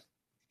I had.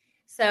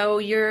 So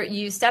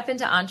you step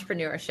into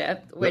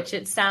entrepreneurship, which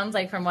it sounds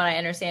like from what I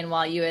understand,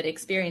 while you had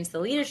experienced the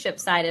leadership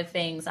side of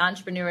things,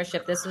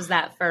 entrepreneurship, this was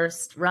that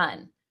first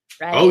run,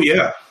 right? Oh,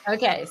 yeah.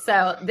 Okay.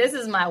 So this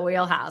is my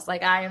wheelhouse.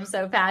 Like, I am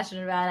so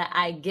passionate about it.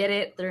 I get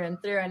it through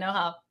and through. I know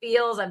how it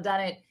feels. I've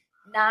done it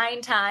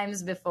 9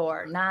 times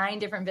before, 9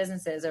 different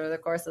businesses over the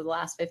course of the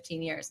last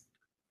 15 years.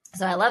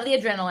 So I love the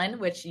adrenaline,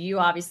 which you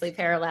obviously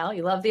parallel.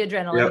 You love the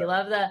adrenaline. Yep. You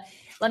love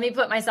let me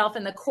put myself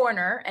in the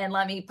corner and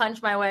let me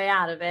punch my way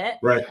out of it.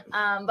 Right.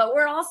 But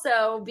we're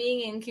also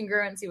being in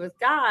congruency with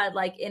God,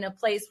 like in a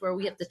place where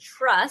we have to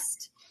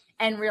trust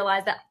and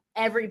realize that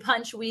every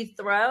punch we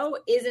throw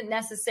isn't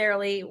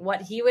necessarily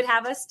what he would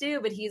have us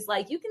do, but he's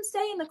like, you can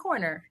stay in the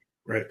corner,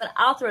 right? But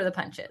I'll throw the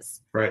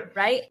punches. Right.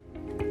 Right.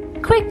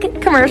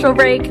 Quick commercial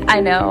break. I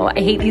know I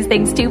hate these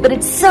things too, but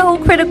it's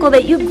so critical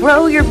that you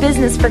grow your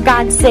business for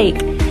God's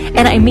sake.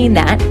 and I mean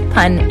that,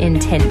 pun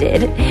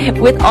intended,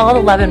 with all the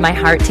love in my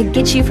heart to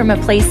get you from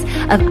a place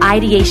of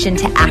ideation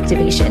to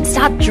activation.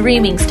 Stop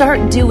dreaming,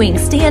 start doing,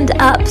 stand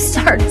up,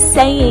 start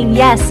saying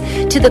yes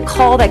to the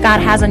call that God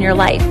has on your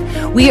life.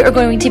 We are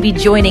going to be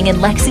joining in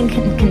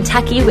Lexington,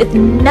 Kentucky with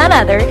none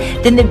other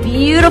than the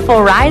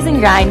beautiful Rise and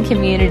Grind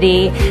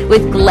community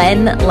with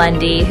Glenn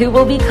Lundy, who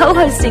will be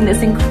co-hosting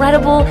this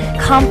incredible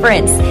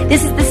conference.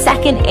 This is the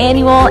second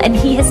annual, and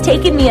he has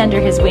taken me under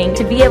his wing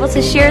to be able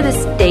to share the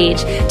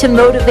stage, to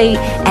motivate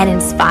and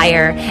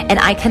inspire. And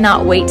I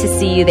cannot wait to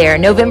see you there.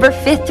 November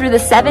 5th through the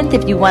 7th,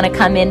 if you want to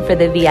come in for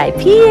the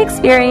VIP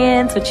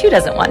experience, which who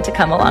doesn't want to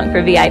come along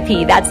for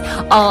VIP? That's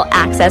all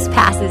access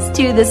passes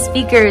to the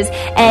speakers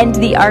and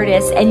the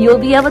artists, and you'll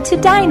be able to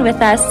dine with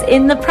us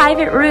in the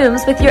private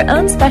rooms with your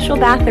own special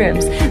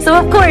bathrooms. So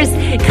of course,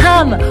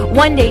 come.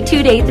 1 day,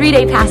 2 day, 3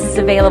 day passes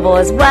available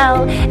as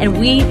well. And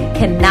we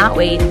cannot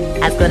wait,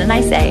 as Glenn and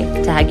I say,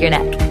 to hug your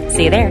neck.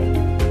 See you there.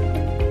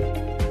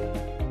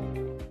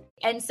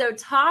 And so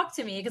talk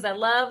to me, because I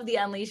love the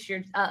Unleash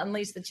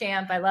the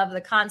Champ. I love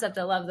the concept.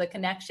 I love the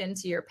connection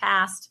to your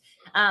past.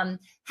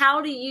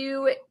 How do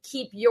you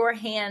keep your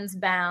hands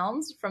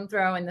bound from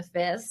throwing the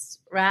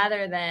fist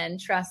rather than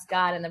trust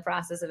God in the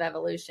process of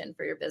evolution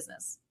for your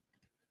business?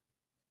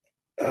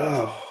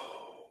 Oh,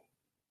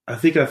 I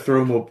think I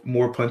throw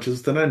more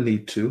punches than I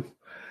need to.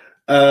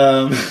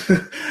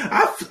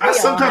 I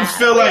sometimes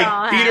feel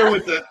like Peter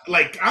with the,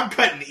 like, I'm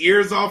cutting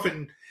ears off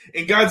and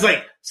God's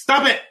like,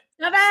 stop it.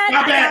 Not bad.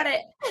 Stop I got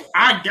it.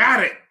 I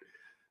got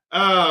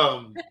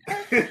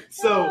it.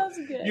 So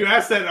you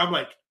asked that, I'm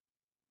like,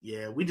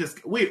 yeah,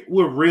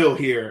 we're real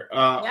here.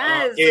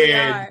 Yes, we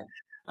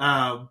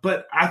are.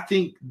 But I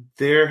think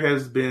there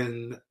has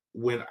been,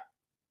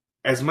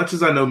 as much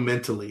as I know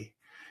mentally,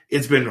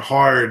 it's been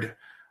hard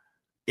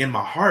in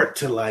my heart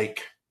to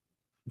like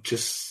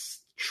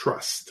just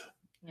trust,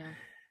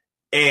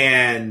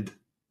 and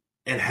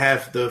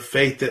have the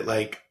faith that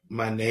like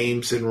my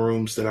name's in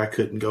rooms that I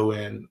couldn't go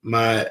in,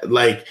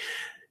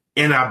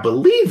 and I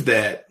believe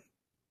that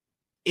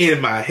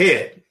in my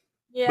head,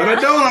 but I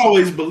don't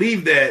always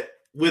believe that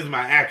with my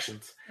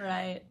actions.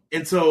 Right.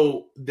 And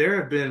so there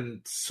have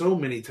been so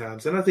many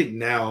times, and I think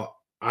now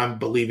I'm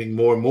believing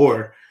more and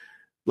more,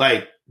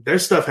 like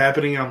there's stuff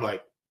happening. I'm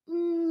like,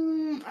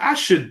 I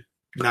should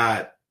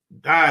not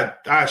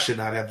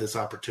have this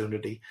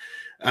opportunity.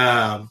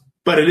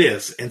 But it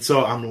is. And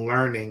so I'm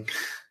learning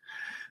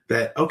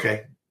that,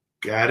 okay,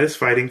 God is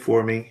fighting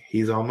for me.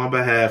 He's on my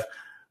behalf.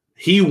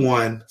 He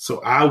won,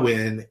 so I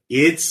win.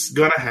 It's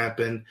going to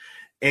happen.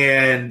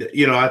 And,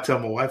 I tell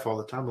my wife all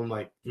the time, I'm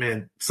like,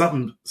 man,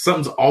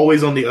 something's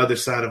always on the other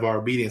side of our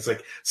obedience.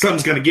 Like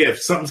something's going to give,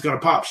 something's going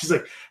to pop. She's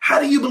like, how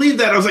do you believe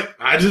that? I was like,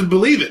 I just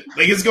believe it.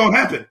 Like it's going to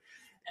happen.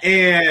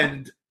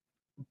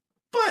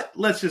 But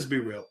let's just be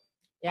real.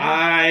 Yeah.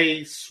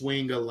 I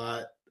swing a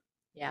lot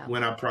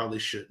when I probably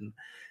shouldn't.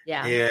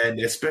 Yeah. And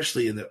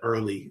especially in the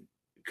early,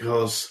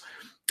 because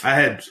I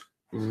had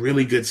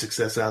really good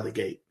success out of the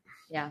gate.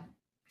 Yeah.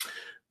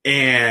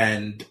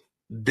 And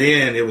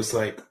then it was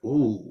like,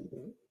 ooh,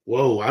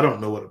 whoa, I don't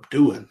know what I'm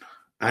doing.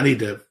 I need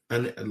to,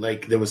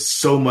 like, there was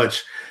so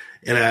much,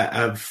 and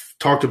I've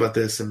talked about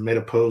this and made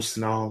a post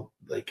and all,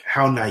 like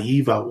how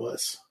naive I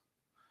was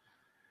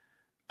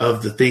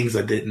of the things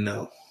I didn't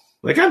know.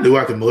 Like I knew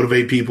I could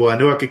motivate people. I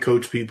knew I could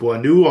coach people. I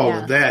knew all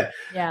of that.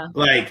 Yeah.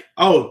 Like,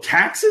 oh,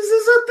 taxes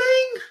is a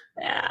thing?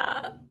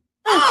 Yeah.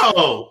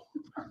 Oh,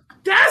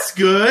 that's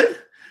good.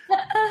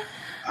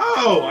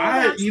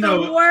 Oh,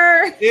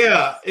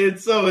 yeah. And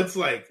so it's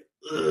like,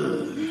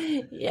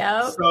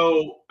 yeah.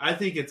 So I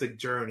think it's a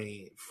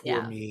journey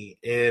for me,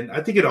 and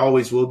I think it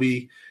always will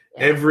be.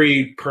 Yeah.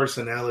 Every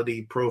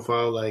personality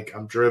profile, like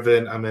I'm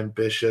driven, I'm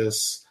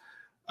ambitious,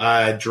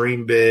 I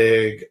dream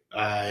big,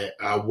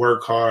 I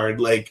work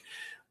hard, like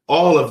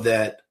all of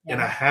that. Yeah.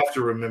 And I have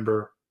to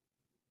remember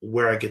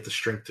where I get the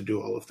strength to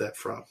do all of that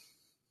from.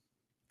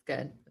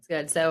 Good. That's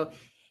good. So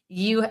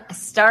you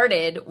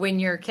started when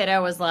your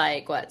kiddo was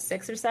like, what,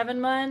 6 or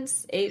 7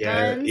 months, 8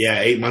 months? Yeah,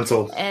 8 months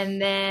old.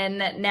 And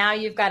then now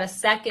you've got a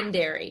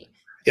secondary.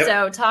 Yep.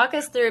 So talk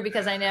us through,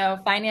 because I know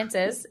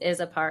finances is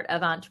a part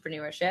of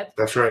entrepreneurship.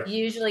 That's right.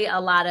 Usually a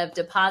lot of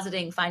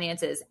depositing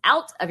finances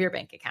out of your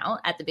bank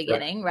account at the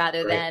beginning,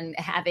 rather than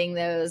having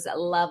those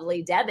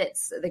lovely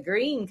debits, the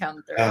green,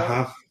 come through.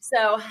 Uh-huh.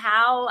 So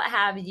how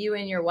have you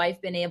and your wife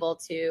been able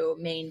to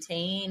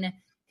maintain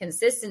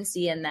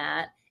consistency in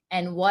that?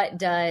 And what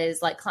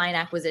does like client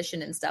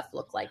acquisition and stuff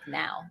look like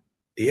now?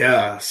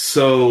 Yeah.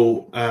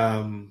 So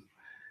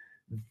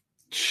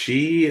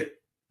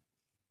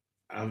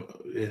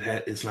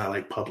it's not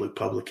like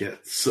public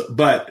yet. So,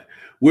 but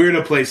we're in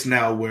a place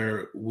now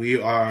where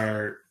we've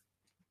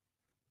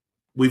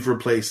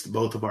replaced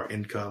both of our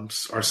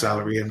incomes, our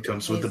salary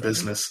incomes, with the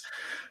business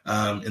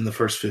in the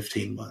first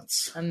 15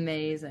 months.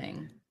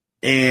 Amazing.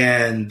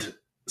 And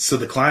so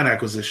the client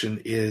acquisition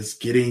is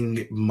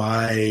getting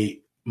my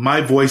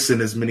voice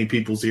in as many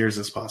people's ears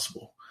as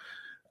possible.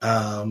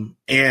 And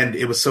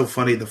it was so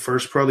funny. The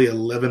first probably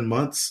 11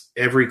 months,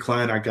 every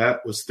client I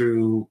got was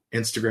through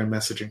Instagram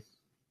messaging.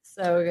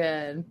 So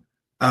good.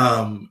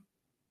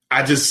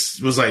 I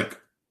just was like,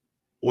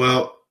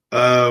 well,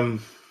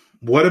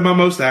 what am I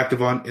most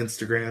active on?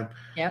 Instagram.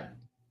 Yep.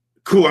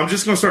 Cool. I'm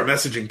just going to start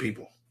messaging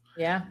people.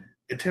 Yeah.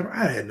 And Tamara,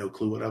 I had no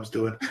clue what I was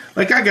doing.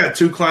 Like, I got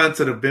 2 clients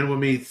that have been with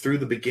me through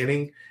the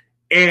beginning,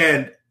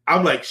 and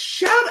I'm like,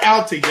 shout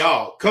out to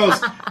y'all,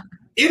 because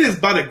it is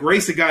by the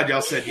grace of God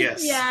y'all said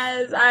yes.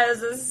 Yes, I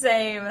was the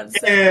same. That's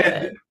so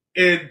and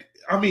good. and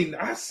I mean,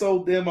 I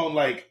sold them on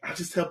like, I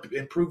just help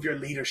improve your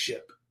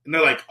leadership, and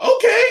they're like,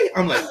 okay.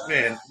 I'm like,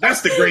 man,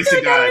 that's the grace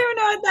of God. I don't even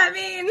know what that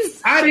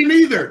means. I didn't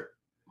either.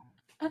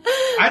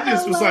 I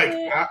just was like,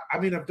 it. I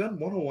mean, I've done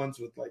one-on-ones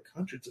with like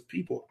hundreds of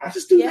people. I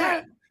just do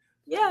that.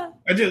 Yeah.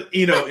 I just,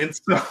 and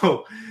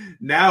so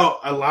now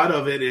a lot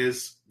of it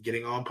is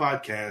getting on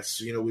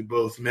podcasts. We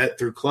both met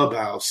through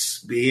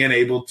Clubhouse, being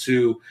able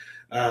to,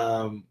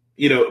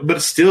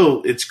 but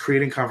still it's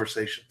creating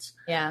conversations.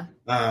 Yeah.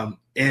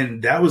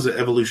 And that was an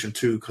evolution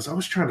too, because I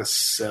was trying to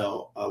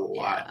sell a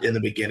lot in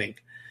the beginning,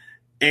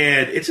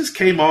 and it just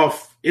came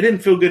off. It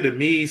didn't feel good to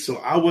me. So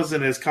I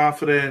wasn't as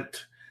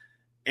confident.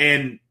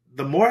 And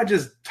the more I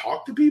just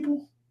talk to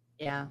people,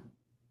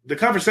 the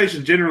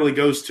conversation generally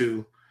goes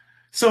to,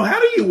 so how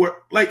do you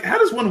work? Like, how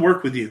does one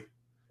work with you?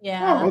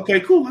 Yeah. Oh, okay,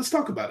 cool. Let's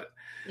talk about it.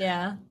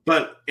 Yeah.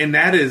 And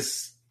that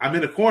is, I'm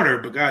in a corner,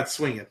 but God's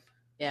swinging.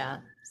 Yeah.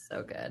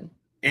 So good.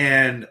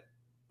 And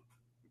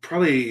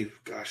probably,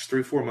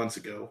 3-4 months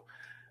ago,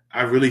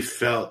 I really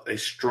felt a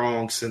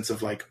strong sense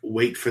of like,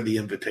 wait for the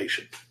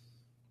invitation.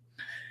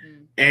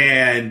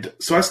 And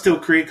so I still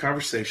create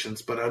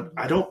conversations, but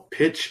I don't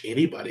pitch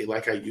anybody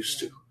like I used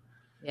to.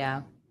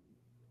 Yeah.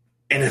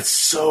 And it's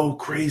so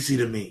crazy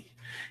to me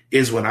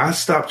is when I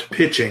stopped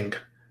pitching,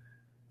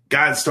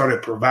 God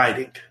started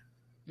providing.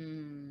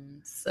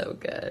 So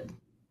good.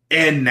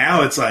 And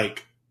now it's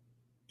like,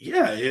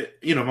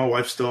 my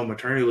wife's still on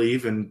maternity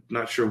leave and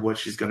not sure what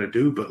she's going to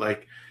do. But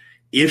like,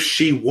 if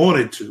she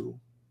wanted to,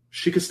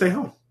 she could stay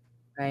home.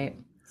 Right.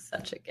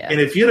 Such a gift.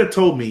 And if you'd have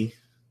told me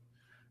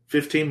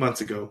 15 months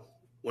ago,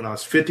 when I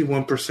was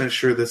 51%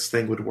 sure this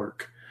thing would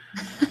work,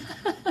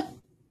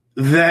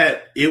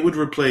 that it would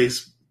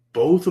replace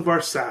both of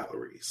our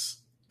salaries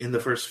in the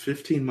first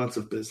 15 months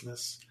of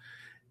business.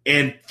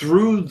 And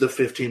through the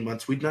 15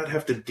 months, we'd not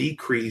have to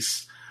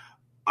decrease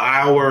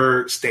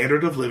our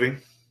standard of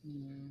living.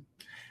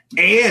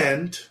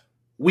 And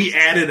we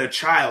added a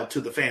child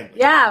to the family.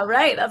 Yeah,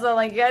 right. That's all.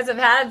 Like, you guys have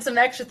had some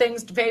extra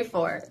things to pay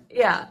for.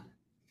 Yeah.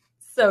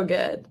 So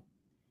good.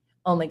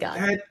 Only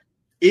God.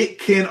 It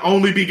can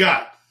only be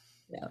God.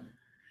 Yeah.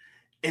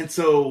 And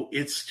so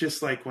it's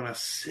just like when I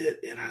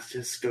sit and I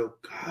just go,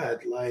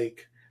 God,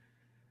 like,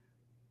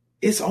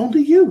 it's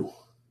only you.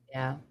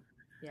 Yeah.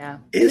 Yeah.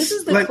 This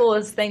is the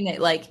coolest thing that,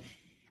 like,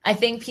 I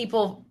think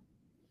people,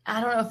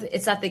 I don't know if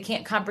it's that they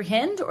can't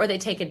comprehend or they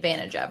take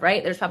advantage of,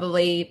 right? There's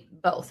probably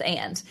both,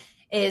 and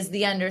is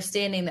the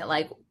understanding that,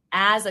 like,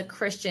 as a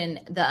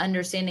Christian, the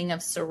understanding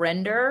of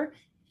surrender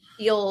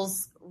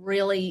feels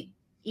really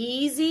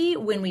easy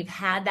when we've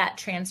had that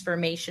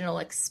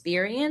transformational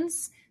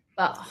experience,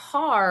 but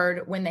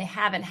hard when they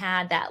haven't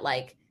had that,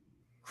 like,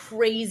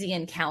 crazy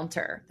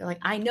encounter. They're like,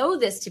 I know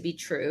this to be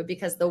true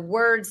because the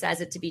word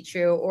says it to be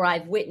true, or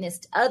I've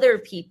witnessed other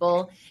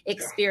people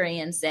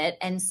experience it.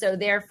 And so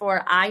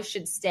therefore I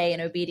should stay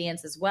in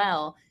obedience as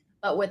well.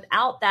 But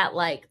without that,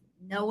 like,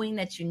 knowing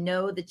that you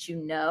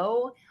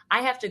know,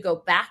 I have to go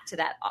back to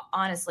that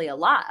honestly a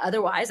lot.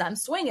 Otherwise I'm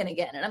swinging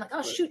again. And I'm like,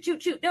 oh, shoot.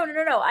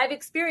 No. I've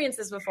experienced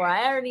this before.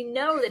 I already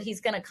know that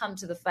he's going to come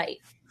to the fight.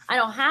 I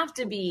don't have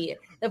to be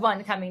the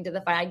one coming to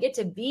the fight. I get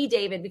to be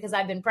David because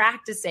I've been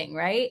practicing,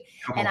 right?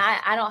 And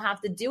I don't have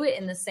to do it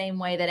in the same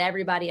way that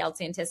everybody else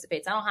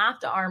anticipates. I don't have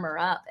to armor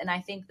up. And I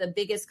think the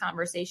biggest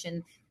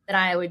conversation that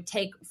I would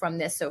take from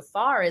this so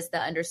far is the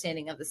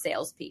understanding of the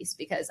sales piece,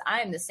 because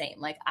I'm the same.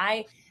 Like,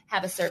 I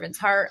have a servant's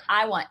heart.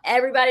 I want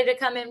everybody to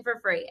come in for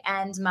free.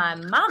 And my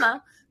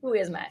mama, who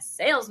is my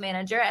sales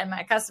manager and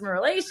my customer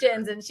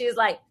relations, and she's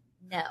like,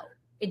 no,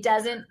 it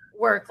doesn't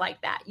work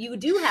like that. You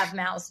do have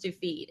mouths to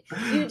feed.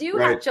 You do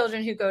have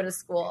children who go to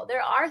school.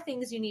 There are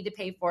things you need to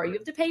pay for. You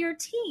have to pay your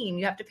team.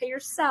 You have to pay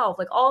yourself,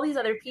 like all these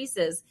other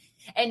pieces.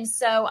 And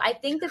so I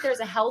think that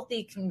there's a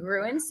healthy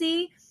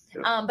congruency.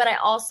 But I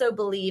also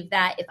believe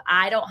that if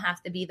I don't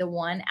have to be the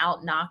one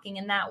out knocking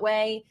in that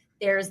way,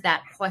 there's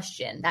that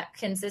question, that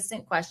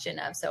consistent question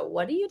of, so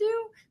what do you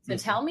do? So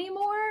tell me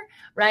more,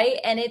 right?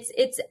 And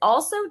it's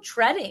also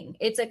treading.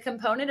 It's a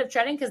component of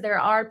treading, because there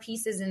are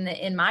pieces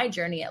in my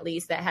journey, at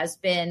least, that has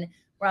been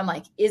where I'm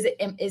like, is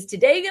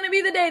today going to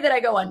be the day that I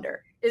go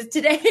under? Is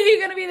today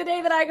going to be the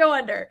day that I go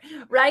under?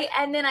 Right.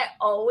 And then I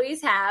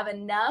always have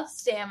enough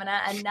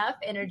stamina, enough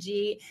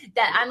energy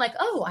that I'm like,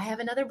 oh, I have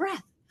another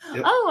breath.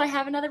 Yep. Oh, I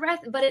have another breath.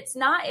 But it's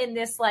not in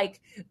this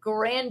like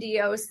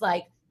grandiose,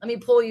 like, let me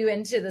pull you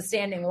into the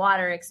standing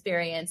water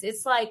experience.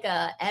 It's like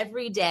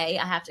every day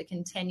I have to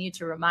continue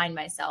to remind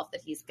myself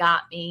that he's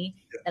got me,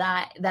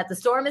 that the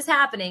storm is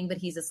happening, but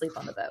he's asleep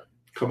on the boat.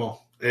 Come on.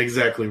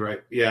 Exactly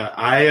right.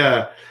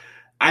 Yeah.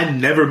 I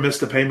never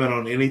missed a payment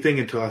on anything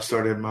until I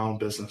started my own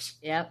business.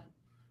 Yep.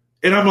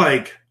 And I'm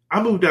like,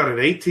 I moved out at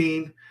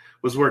 18,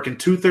 was working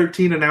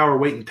 $2.13 an hour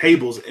waiting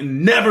tables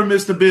and never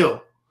missed a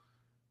bill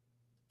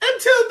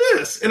until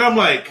this. And I'm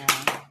like,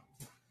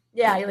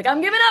 yeah, you're like,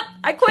 I'm giving up.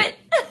 I quit.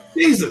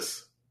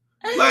 Jesus.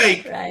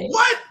 Like, right.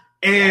 what?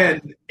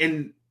 And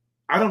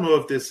I don't know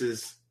if this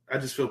is, I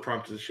just feel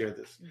prompted to share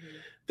this. Mm-hmm.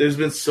 There's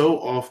been so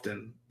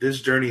often,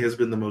 this journey has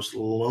been the most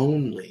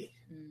lonely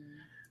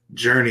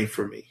journey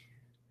for me.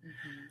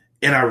 Mm-hmm.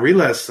 And I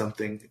realized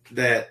something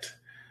that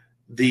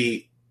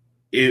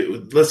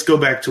let's go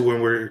back to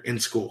when we're in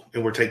school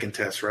and we're taking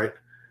tests, right?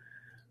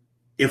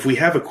 If we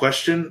have a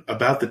question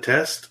about the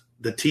test,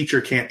 the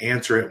teacher can't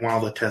answer it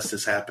while the test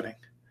is happening.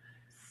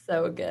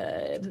 So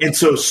good. And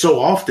so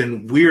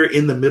often we're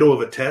in the middle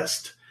of a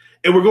test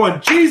and we're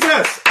going,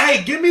 Jesus,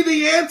 hey, give me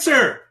the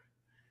answer.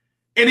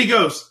 And he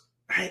goes,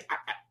 hey,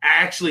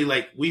 actually,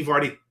 like, we've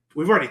already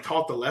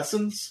taught the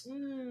lessons.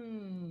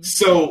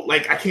 So,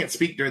 like, I can't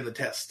speak during the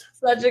test.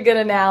 Such a good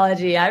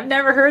analogy. I've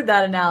never heard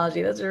that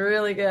analogy. That's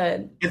really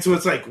good. And so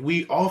it's like,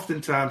 we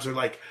oftentimes are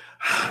like,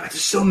 I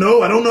just don't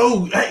know. I don't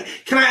know. Hey,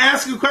 can I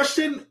ask a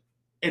question?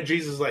 And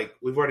Jesus is like,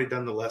 we've already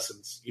done the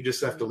lessons. You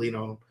just have to lean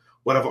on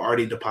what I've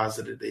already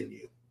deposited in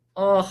you.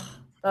 Oh,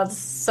 that's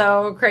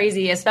so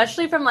crazy,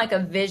 especially from like a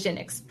vision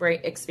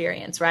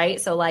experience, right?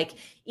 So like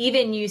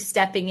even you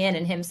stepping in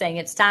and him saying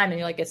it's time and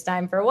you're like, it's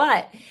time for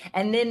what?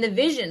 And then the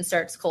vision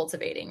starts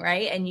cultivating,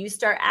 right? And you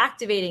start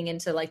activating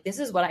into like, this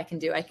is what I can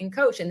do. I can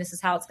coach and this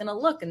is how it's going to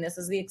look. And this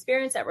is the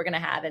experience that we're going to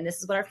have. And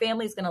this is what our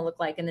family is going to look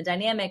like and the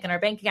dynamic and our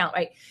bank account,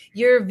 right?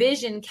 You're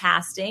vision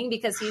casting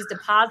because he's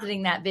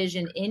depositing that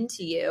vision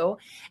into you.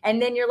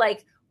 And then you're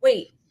like,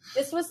 wait,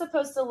 this was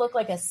supposed to look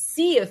like a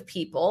sea of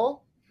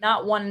people,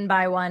 not one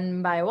by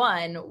one by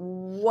one.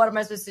 What am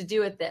I supposed to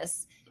do with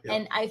this? Yep.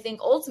 And I think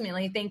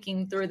ultimately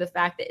thinking through the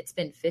fact that it's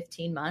been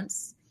 15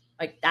 months,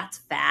 like that's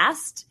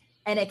fast.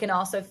 And it can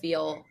also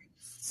feel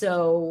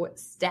so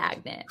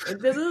stagnant. Like,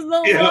 this is the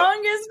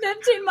longest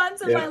 15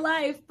 months of my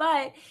life,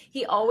 but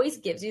he always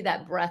gives you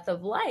that breath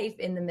of life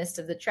in the midst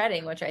of the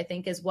treading, which I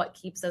think is what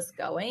keeps us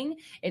going.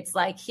 It's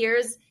like,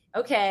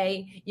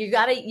 okay, you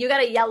got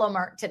a yellow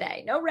mark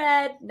today. No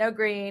red, no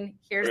green.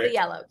 Here's the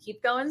yellow.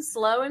 Keep going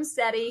slow and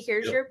steady.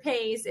 Here's your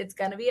pace. It's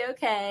going to be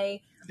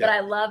okay. But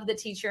I love the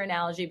teacher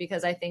analogy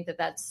because I think that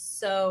that's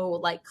so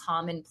like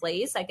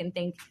commonplace. I can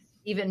think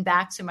even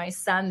back to my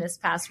son this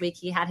past week.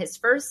 He had his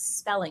first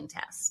spelling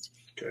test.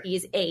 Okay.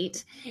 He's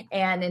 8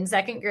 and in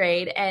 2nd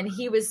grade. And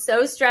he was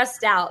so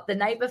stressed out the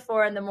night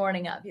before and the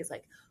morning of. He's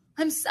like,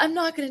 I'm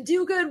not going to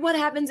do good. What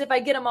happens if I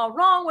get them all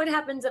wrong? What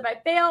happens if I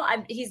fail?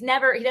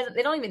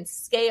 They don't even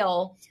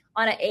scale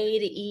on an A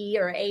to E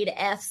or A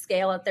to F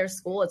scale at their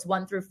school. It's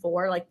 1 through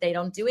 4. Like they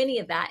don't do any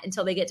of that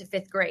until they get to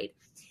 5th grade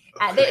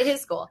at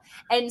his school.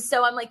 And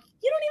so I'm like,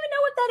 you don't even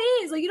know what that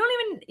is.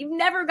 Like you've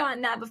never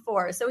gotten that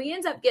before. So he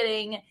ends up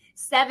getting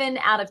 7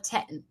 out of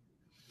 10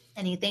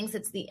 and he thinks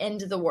it's the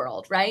end of the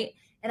world. Right.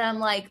 And I'm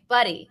like,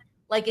 buddy,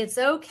 like, it's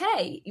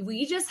okay.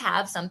 We just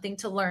have something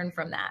to learn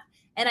from that.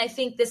 And I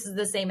think this is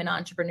the same in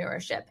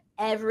entrepreneurship.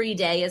 Every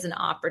day is an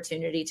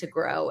opportunity to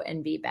grow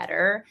and be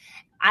better.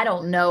 I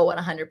don't know what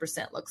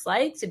 100% looks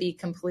like, to be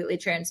completely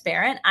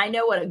transparent. I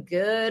know what a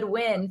good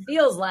win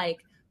feels like,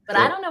 but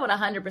I don't know what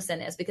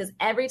 100% is, because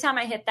every time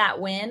I hit that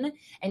win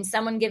and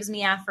someone gives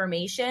me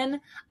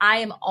affirmation, I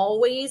am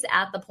always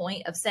at the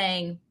point of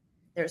saying,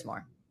 there's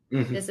more.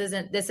 Mm-hmm. This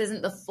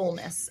isn't the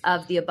fullness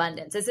of the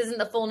abundance. This isn't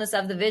the fullness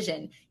of the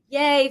vision.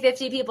 Yay,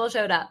 50 people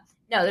showed up.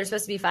 No, there's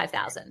supposed to be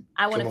 5,000.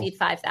 I want to feed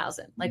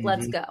 5,000. Like,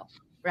 let's go.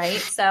 Right.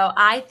 So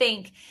I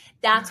think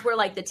that's where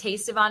like the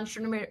taste of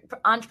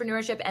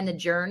entrepreneurship and the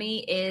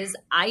journey is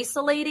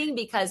isolating,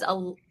 because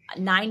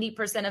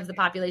 90% of the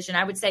population,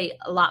 I would say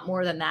a lot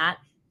more than that,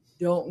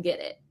 don't get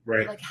it.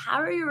 Right. Like, how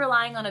are you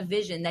relying on a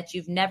vision that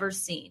you've never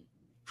seen?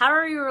 How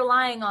are you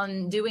relying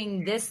on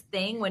doing this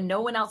thing when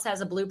no one else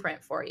has a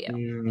blueprint for you?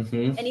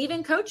 Mm-hmm. And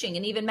even coaching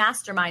and even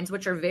masterminds,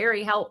 which are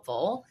very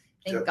helpful.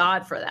 Thank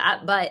God for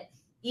that. But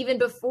even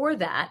before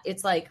that,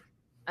 it's like,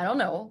 I don't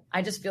know.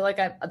 I just feel like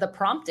the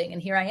prompting,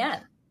 and here I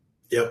am.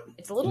 Yep.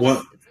 It's a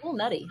little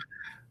nutty.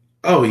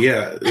 Oh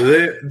yeah.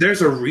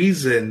 There's a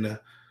reason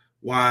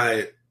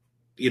why,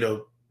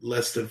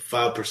 less than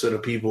 5%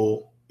 of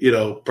people,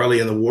 probably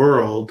in the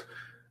world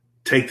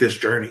take this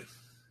journey.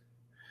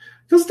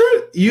 Because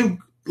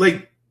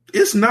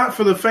it's not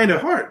for the faint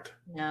of heart.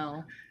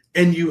 No.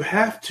 And you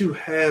have to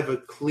have a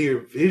clear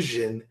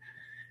vision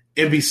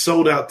and be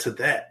sold out to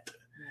that.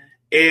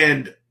 Yeah.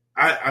 And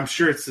I'm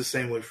sure it's the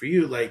same way for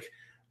you. Like,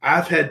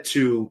 I've had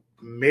to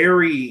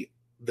marry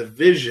the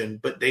vision,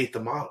 but date the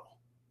model.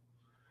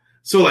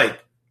 So like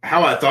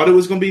how I thought it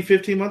was going to be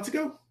 15 months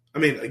ago. I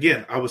mean,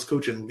 again, I was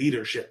coaching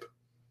leadership.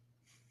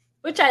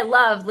 Which I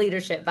love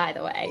leadership, by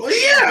the way. Well,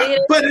 yeah,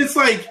 but it's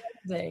like,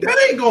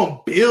 that ain't going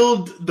to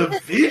build the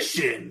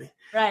vision.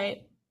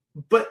 Right.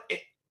 But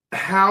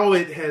how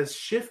it has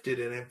shifted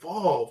and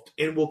evolved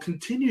and will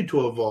continue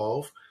to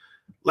evolve,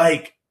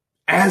 like,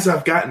 as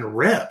I've gotten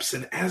reps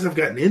and as I've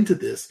gotten into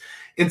this.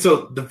 And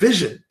so the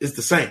vision is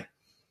the same,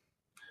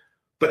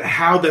 but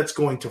how that's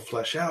going to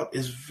flesh out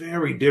is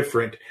very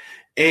different.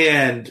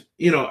 And,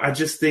 I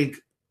just think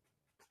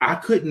I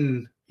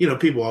couldn't,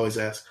 people always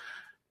ask,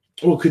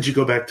 well, could you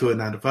go back to a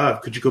 9 to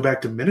 5? Could you go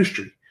back to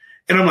ministry?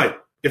 And I'm like,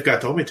 if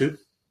God told me to.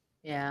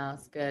 Yeah,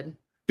 that's good.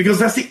 Because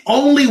that's the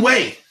only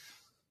way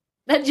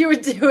that you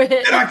would do it.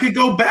 That I could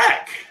go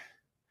back.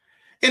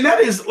 And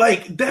that is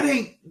that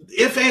ain't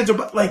if, ands, or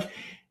but.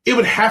 It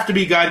would have to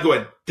be God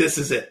going, this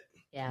is it.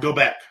 Yeah. Go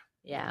back.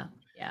 Yeah.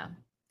 Yeah.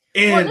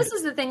 And this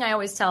is the thing I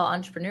always tell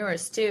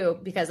entrepreneurs too,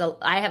 because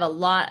I have a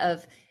lot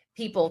of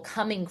people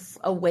coming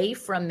away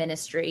from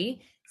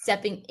ministry,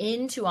 stepping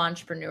into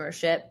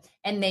entrepreneurship,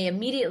 and they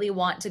immediately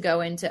want to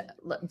go into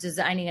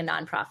designing a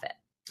nonprofit,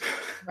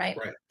 right?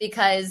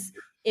 Because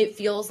it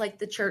feels like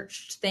the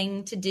church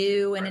thing to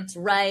do and it's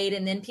right.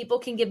 And then people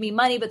can give me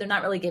money, but they're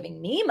not really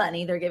giving me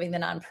money. They're giving the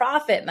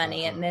nonprofit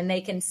money. And then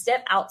they can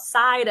step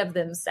outside of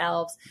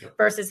themselves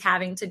versus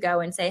having to go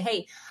and say,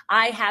 hey,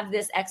 I have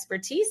this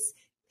expertise,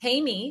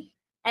 pay me,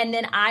 and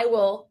then I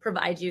will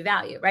provide you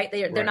value, right?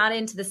 They're not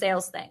into the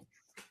sales thing.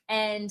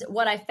 And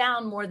what I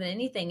found more than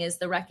anything is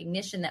the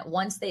recognition that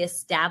once they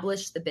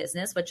establish the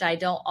business, which I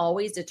don't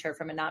always deter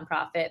from a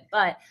nonprofit,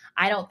 but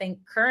I don't think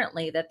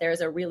currently that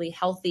there's a really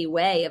healthy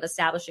way of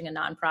establishing a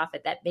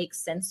nonprofit that makes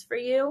sense for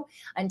you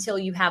until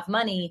you have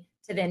money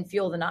to then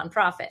fuel the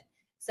nonprofit.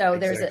 So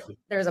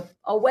there's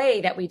a way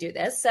that we do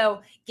this.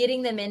 So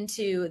getting them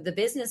into the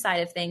business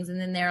side of things,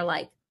 and then they're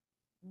like,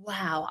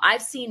 wow,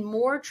 I've seen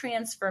more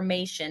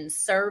transformation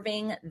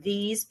serving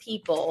these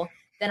people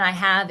than I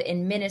have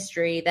in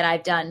ministry that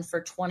I've done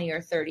for 20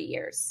 or 30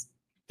 years.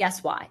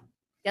 Guess why?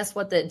 Guess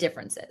what the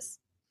difference is?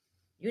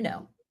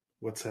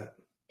 What's that?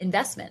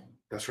 Investment.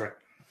 That's right.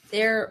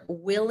 They're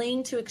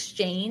willing to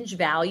exchange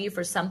value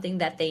for something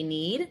that they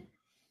need.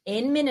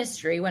 In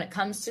ministry, when it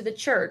comes to the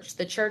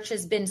church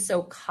has been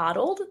so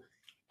coddled,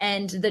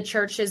 and the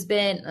church has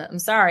been, I'm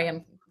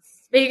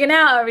speaking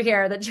out over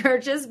here. The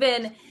church has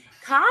been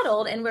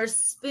coddled, and we're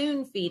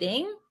spoon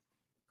feeding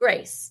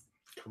grace.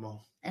 Come on.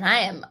 And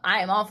I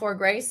am all for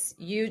grace.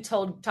 You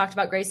talked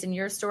about grace in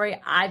your story.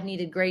 I've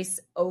needed grace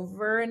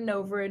over and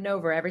over and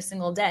over every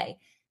single day.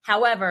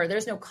 However,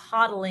 there's no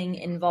coddling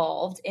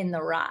involved in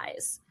the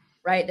rise,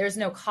 right? There's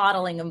no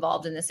coddling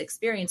involved in this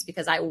experience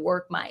because I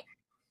work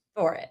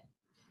for it.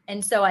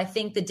 And so I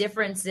think the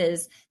difference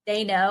is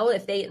they know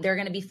if they're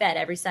going to be fed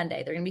every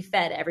Sunday, they're going to be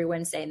fed every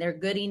Wednesday, and they're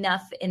good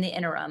enough in the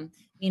interim.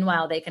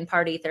 Meanwhile, they can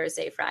party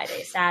Thursday,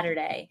 Friday,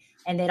 Saturday,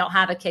 and they don't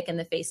have a kick in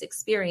the face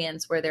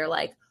experience where they're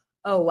like,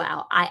 oh,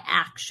 wow, I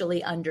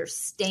actually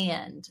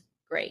understand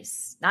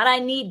grace. Not I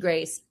need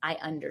grace, I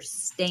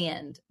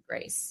understand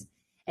grace.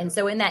 And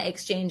so in that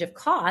exchange of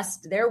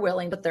cost, they're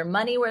willing to put their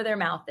money where their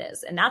mouth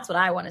is. And that's what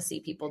I want to see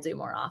people do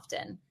more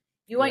often.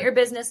 You want your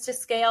business to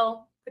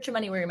scale, put your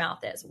money where your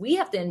mouth is. We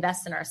have to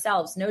invest in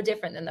ourselves, no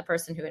different than the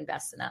person who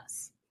invests in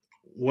us.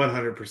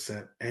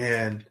 100%.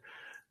 And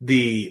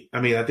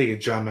I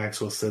think John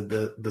Maxwell said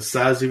the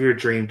size of your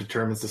dream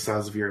determines the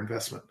size of your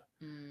investment.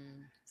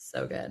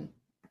 So good.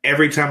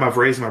 Every time I've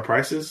raised my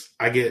prices,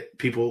 I get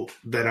people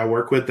that I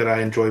work with that I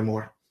enjoy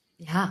more.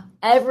 Yeah,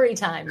 every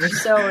time. You're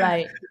so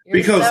right.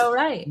 So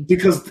right.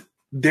 Because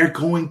they're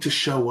going to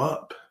show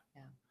up.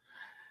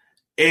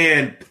 Yeah.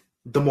 And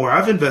the more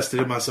I've invested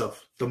in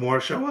myself, the more I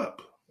show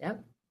up.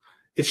 Yep.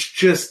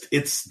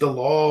 It's the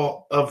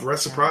law of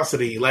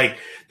reciprocity. Yeah.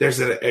 There's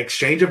an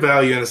exchange of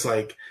value, and it's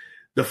like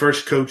the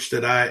first coach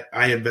that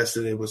I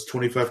invested in was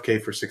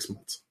 $25,000 for 6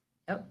 months.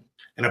 Yep.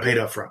 And I paid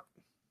up front.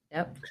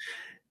 Yep.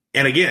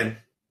 And again,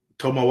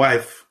 told my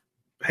wife,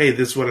 hey,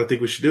 this is what I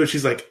think we should do. And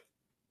she's like,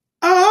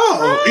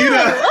 oh.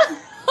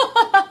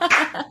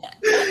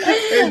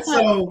 And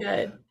so,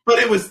 but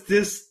it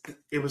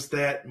was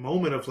that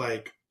moment of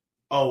like,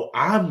 oh,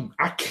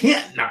 I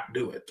can't not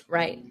do it.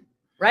 Right.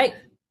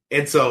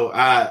 And so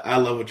I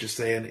love what you're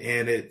saying.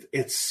 And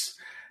it's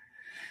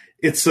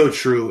so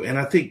true. And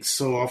I think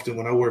so often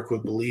when I work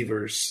with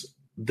believers,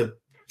 the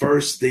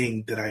first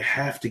thing that I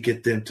have to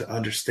get them to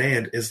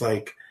understand is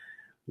like,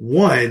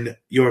 one,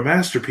 your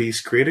masterpiece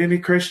created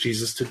in Christ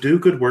Jesus to do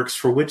good works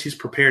for which he's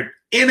prepared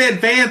in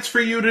advance for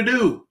you to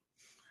do.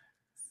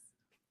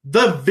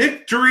 The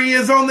victory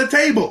is on the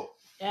table.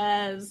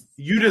 Yes.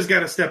 You just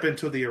got to step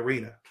into the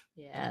arena.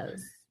 Yes.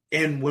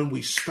 And when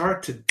we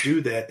start to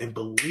do that and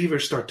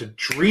believers start to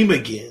dream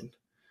again,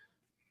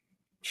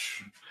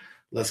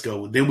 let's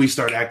go. Then we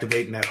start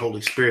activating that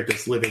Holy Spirit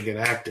that's living and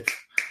active.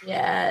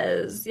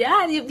 Yes.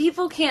 Yeah.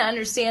 People can't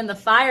understand the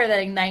fire that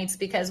ignites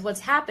because what's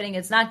happening,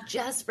 it's not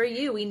just for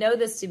you. We know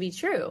this to be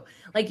true.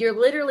 Like you're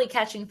literally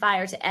catching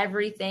fire to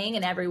everything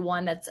and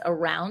everyone that's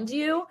around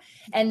you.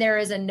 And there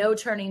is a no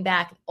turning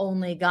back,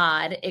 only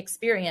God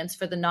experience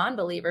for the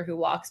non-believer who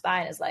walks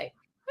by and is like,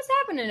 what's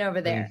happening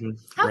over there? Mm-hmm.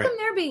 How come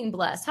they're being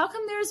blessed? How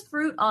come there's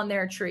fruit on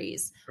their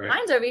trees? Right.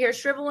 Mine's over here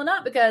shriveling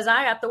up because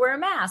I have to wear a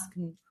mask.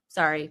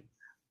 Sorry.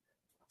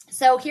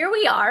 So here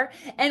we are,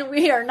 and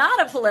we are not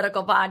a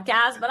political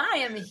podcast, but I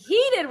am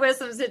heated with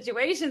some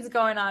situations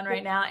going on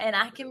right now, and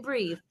I can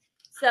breathe.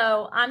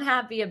 So I'm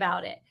happy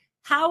about it.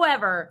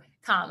 However,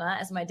 comma,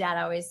 as my dad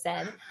always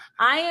said,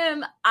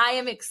 I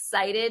am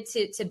excited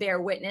to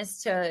bear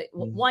witness to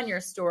one, your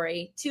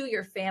story, two,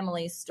 your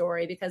family's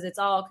story, because it's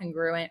all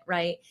congruent,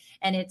 right?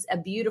 And it's a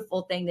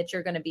beautiful thing that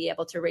you're going to be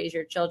able to raise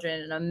your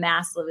children in a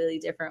massively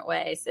different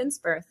way since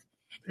birth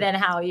than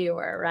how you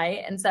were,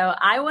 right? And so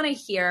I want to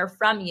hear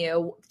from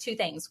you two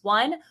things.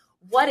 One,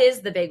 what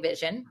is the big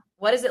vision?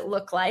 What does it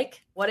look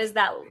like? What does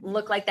that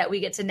look like that we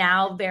get to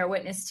now bear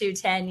witness to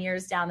 10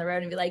 years down the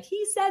road and be like,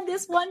 he said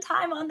this one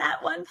time on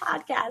that one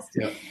podcast?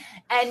 Yep.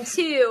 And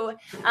two,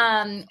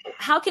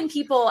 how can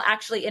people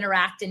actually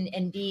interact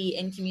and be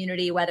in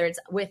community, whether it's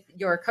with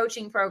your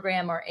coaching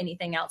program or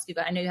anything else?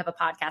 I know you have a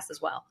podcast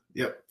as well.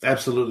 Yep,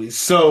 absolutely.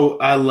 So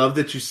I love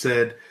that you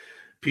said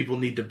people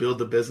need to build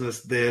the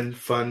business, then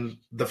fund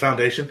the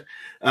foundation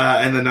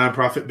and the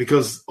nonprofit,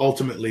 because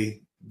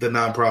ultimately the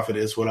nonprofit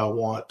is what I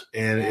want.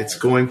 And it's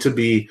going to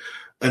be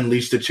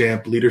Unleash the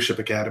Champ Leadership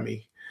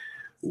Academy,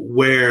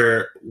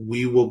 where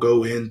we will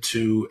go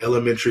into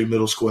elementary,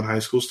 middle school, and high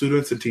school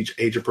students and teach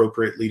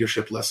age-appropriate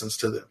leadership lessons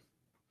to them.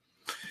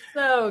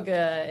 So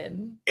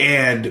good.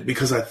 And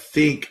because I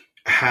think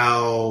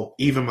how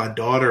even my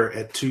daughter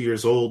at 2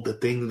 years old, the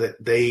thing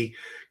that they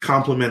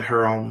compliment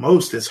her on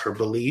most is her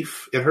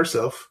belief in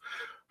herself,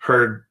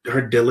 her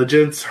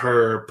diligence,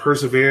 her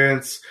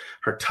perseverance,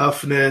 her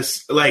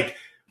toughness,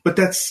 but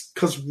that's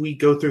because we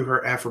go through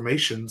her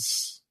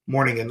affirmations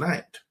morning and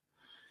night.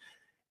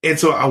 And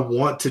so I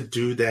want to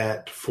do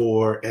that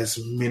for as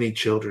many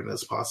children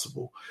as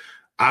possible.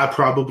 I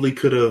probably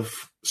could have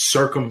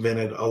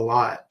circumvented a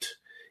lot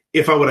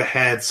if I would have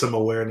had some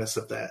awareness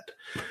of that.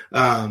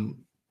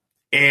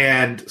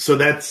 And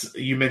so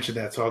you mentioned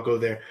that, so I'll go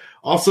there.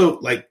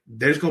 Also,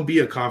 there's going to be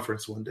a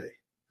conference one day.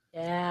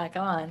 Yeah,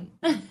 come on.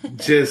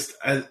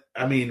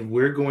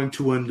 We're going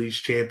to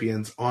unleash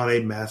champions on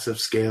a massive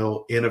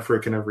scale in a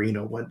freaking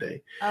arena one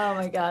day. Oh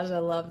my gosh, I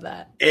love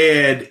that.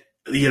 And,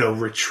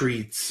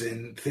 retreats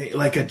and things.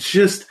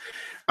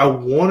 I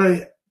want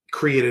to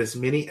create as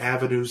many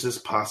avenues as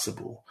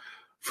possible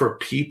for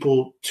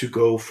people to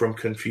go from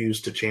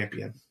confused to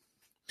champion.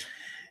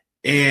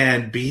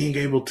 And being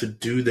able to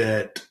do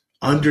that,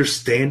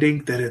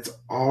 understanding that it's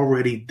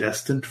already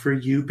destined for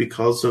you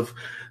because of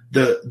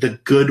the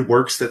good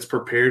works that's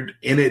prepared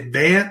in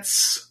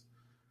advance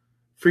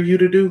for you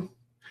to do.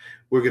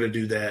 We're going to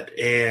do that.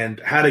 And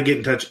how to get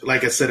in touch.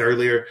 Like I said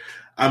earlier,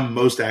 I'm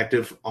most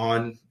active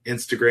on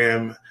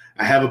Instagram.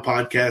 I have a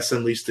podcast,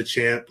 Unleash the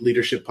Champ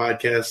Leadership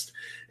Podcast,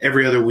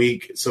 every other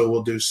week. So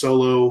we'll do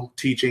solo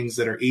teachings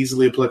that are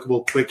easily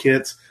applicable, quick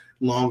hits,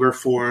 longer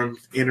form,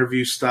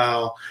 interview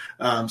style.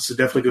 So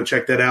definitely go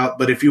check that out.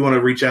 But if you want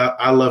to reach out,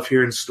 I love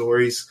hearing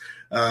stories.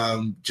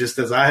 Just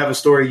as I have a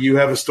story, you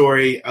have a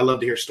story. I love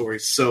to hear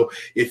stories. So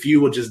if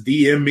you will just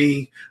DM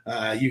me,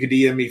 you can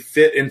DM me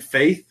Fit in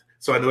Faith,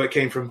 so I know it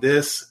came from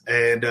this,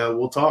 and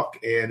we'll talk.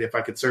 And if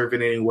I could serve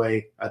in any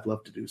way, I'd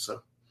love to do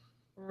so.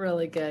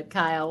 Really good,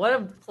 Kyle. What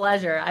a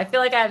pleasure. I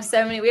feel like I have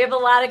we have a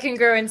lot of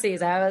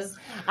congruencies. I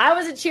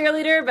was a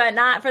cheerleader, but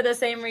not for the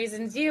same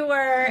reasons you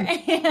were.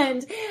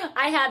 And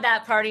I had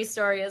that party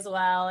story as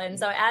well. And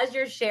so as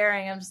you're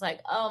sharing, I'm just like,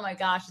 oh my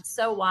gosh, it's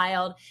so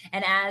wild.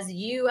 And as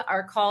you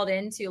are called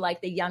into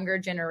the younger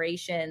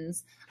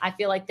generations, I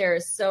feel like there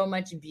is so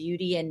much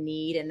beauty and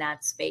need in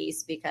that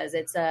space, because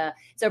it's a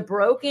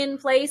broken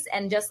place.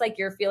 And just like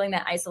you're feeling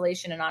that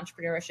isolation in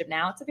entrepreneurship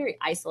now, it's a very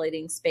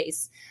isolating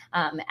space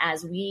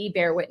as we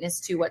bear witness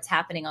to what's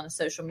happening on the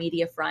social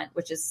media front,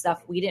 which is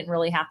stuff we didn't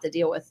really have to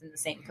deal with in the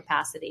same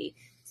capacity.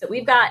 So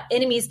we've got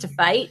enemies to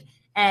fight,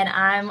 and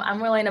I'm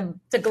willing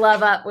to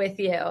glove up with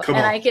you.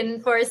 I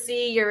can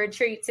foresee your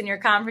retreats and your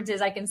conferences.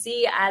 I can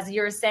see, as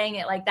you're saying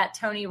it, like that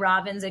Tony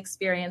Robbins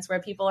experience where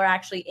people are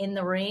actually in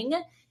the ring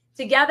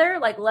together,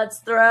 let's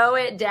throw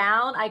it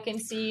down. I can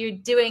see you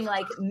doing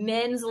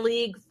men's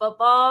league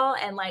football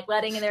and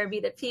letting there be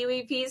the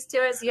Pee-wee piece to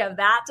it. So you have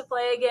that to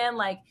play again.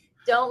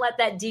 Don't let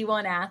that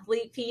D1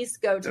 athlete piece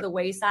go to the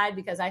wayside,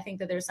 because I think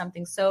that there's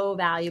something so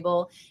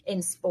valuable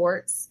in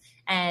sports.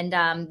 And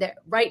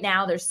right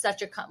now there's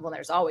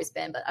there's always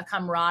been, but a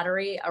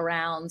camaraderie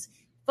around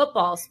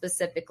football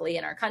specifically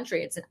in our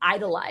country. It's an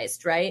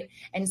idolized, right?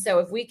 And so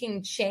if we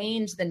can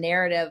change the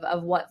narrative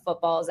of what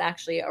football is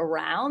actually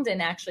around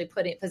and actually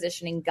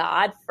positioning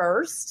God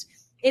first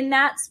in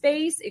that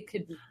space, it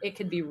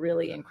could be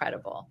really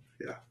incredible.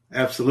 Yeah,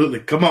 absolutely.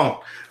 Come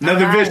on.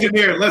 Another vision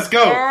here. Let's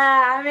go.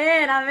 Yeah, I'm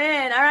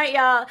in. All right,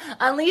 y'all.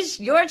 Unleash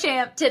your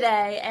champ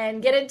today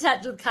and get in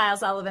touch with Kyle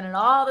Sullivan in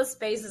all the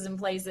spaces and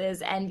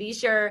places. And be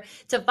sure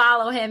to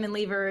follow him and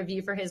leave a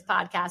review for his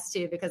podcast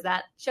too, because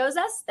that shows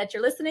us that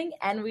you're listening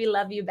and we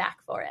love you back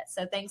for it.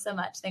 So thanks so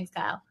much. Thanks,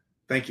 Kyle.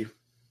 Thank you.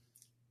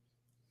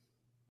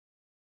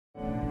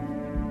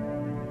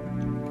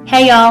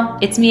 Hey, y'all.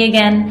 It's me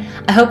again.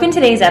 I hope in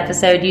today's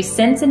episode you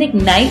sense an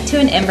ignite to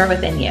an ember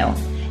within you.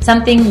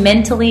 Something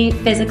mentally,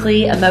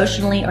 physically,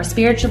 emotionally, or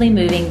spiritually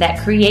moving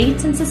that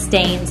creates and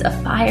sustains a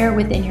fire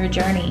within your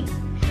journey.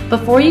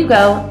 Before you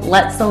go,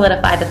 let's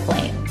solidify the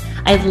flame.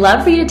 I'd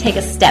love for you to take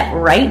a step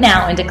right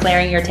now in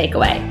declaring your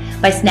takeaway.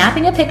 by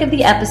snapping a pic of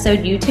the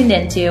episode you tuned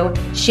into,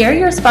 share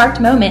your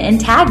sparked moment,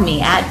 and tag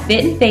me at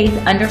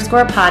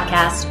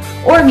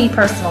fitandfaith_podcast or me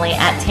personally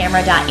at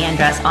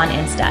tamara.andress on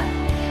Insta.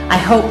 I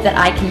hope that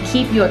I can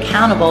keep you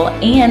accountable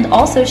and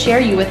also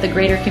share you with the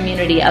greater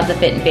community of the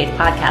Fit and Faith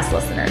podcast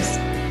listeners.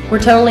 We're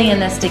totally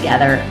in this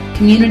together.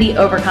 Community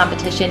over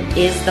competition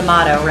is the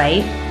motto,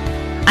 right?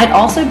 I'd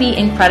also be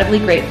incredibly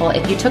grateful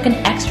if you took an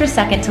extra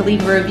second to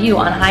leave a review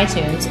on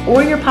iTunes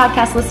or your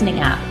podcast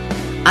listening app.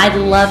 I'd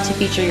love to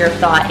feature your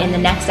thought in the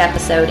next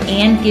episode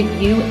and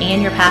give you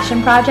and your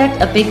passion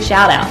project a big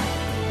shout out.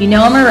 You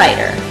know I'm a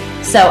writer,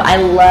 so I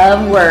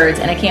love words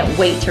and I can't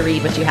wait to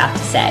read what you have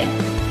to say.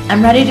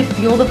 I'm ready to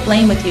fuel the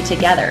flame with you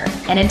together.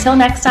 And until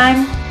next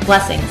time,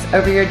 blessings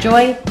over your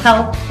joy,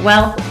 health,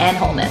 wealth, and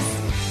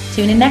wholeness.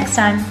 Tune in next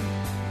time.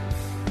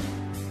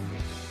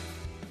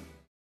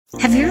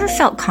 Have you ever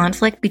felt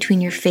conflict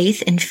between your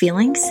faith and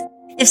feelings?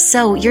 If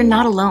so, you're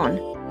not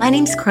alone. My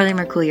name's Carly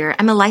Mercoulier.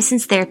 I'm a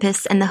licensed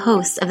therapist and the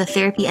host of the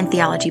Therapy and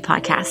Theology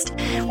podcast,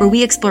 where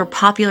we explore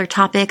popular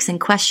topics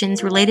and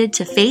questions related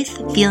to faith,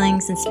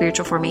 feelings, and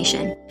spiritual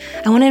formation.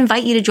 I want to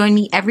invite you to join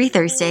me every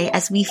Thursday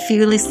as we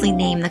fearlessly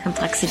name the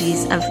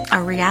complexities of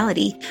our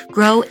reality,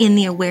 grow in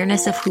the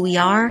awareness of who we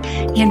are,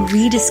 and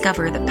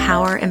rediscover the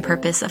power and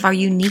purpose of our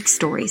unique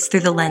stories through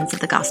the lens of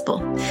the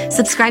gospel.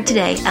 Subscribe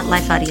today at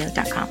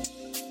lifeaudio.com.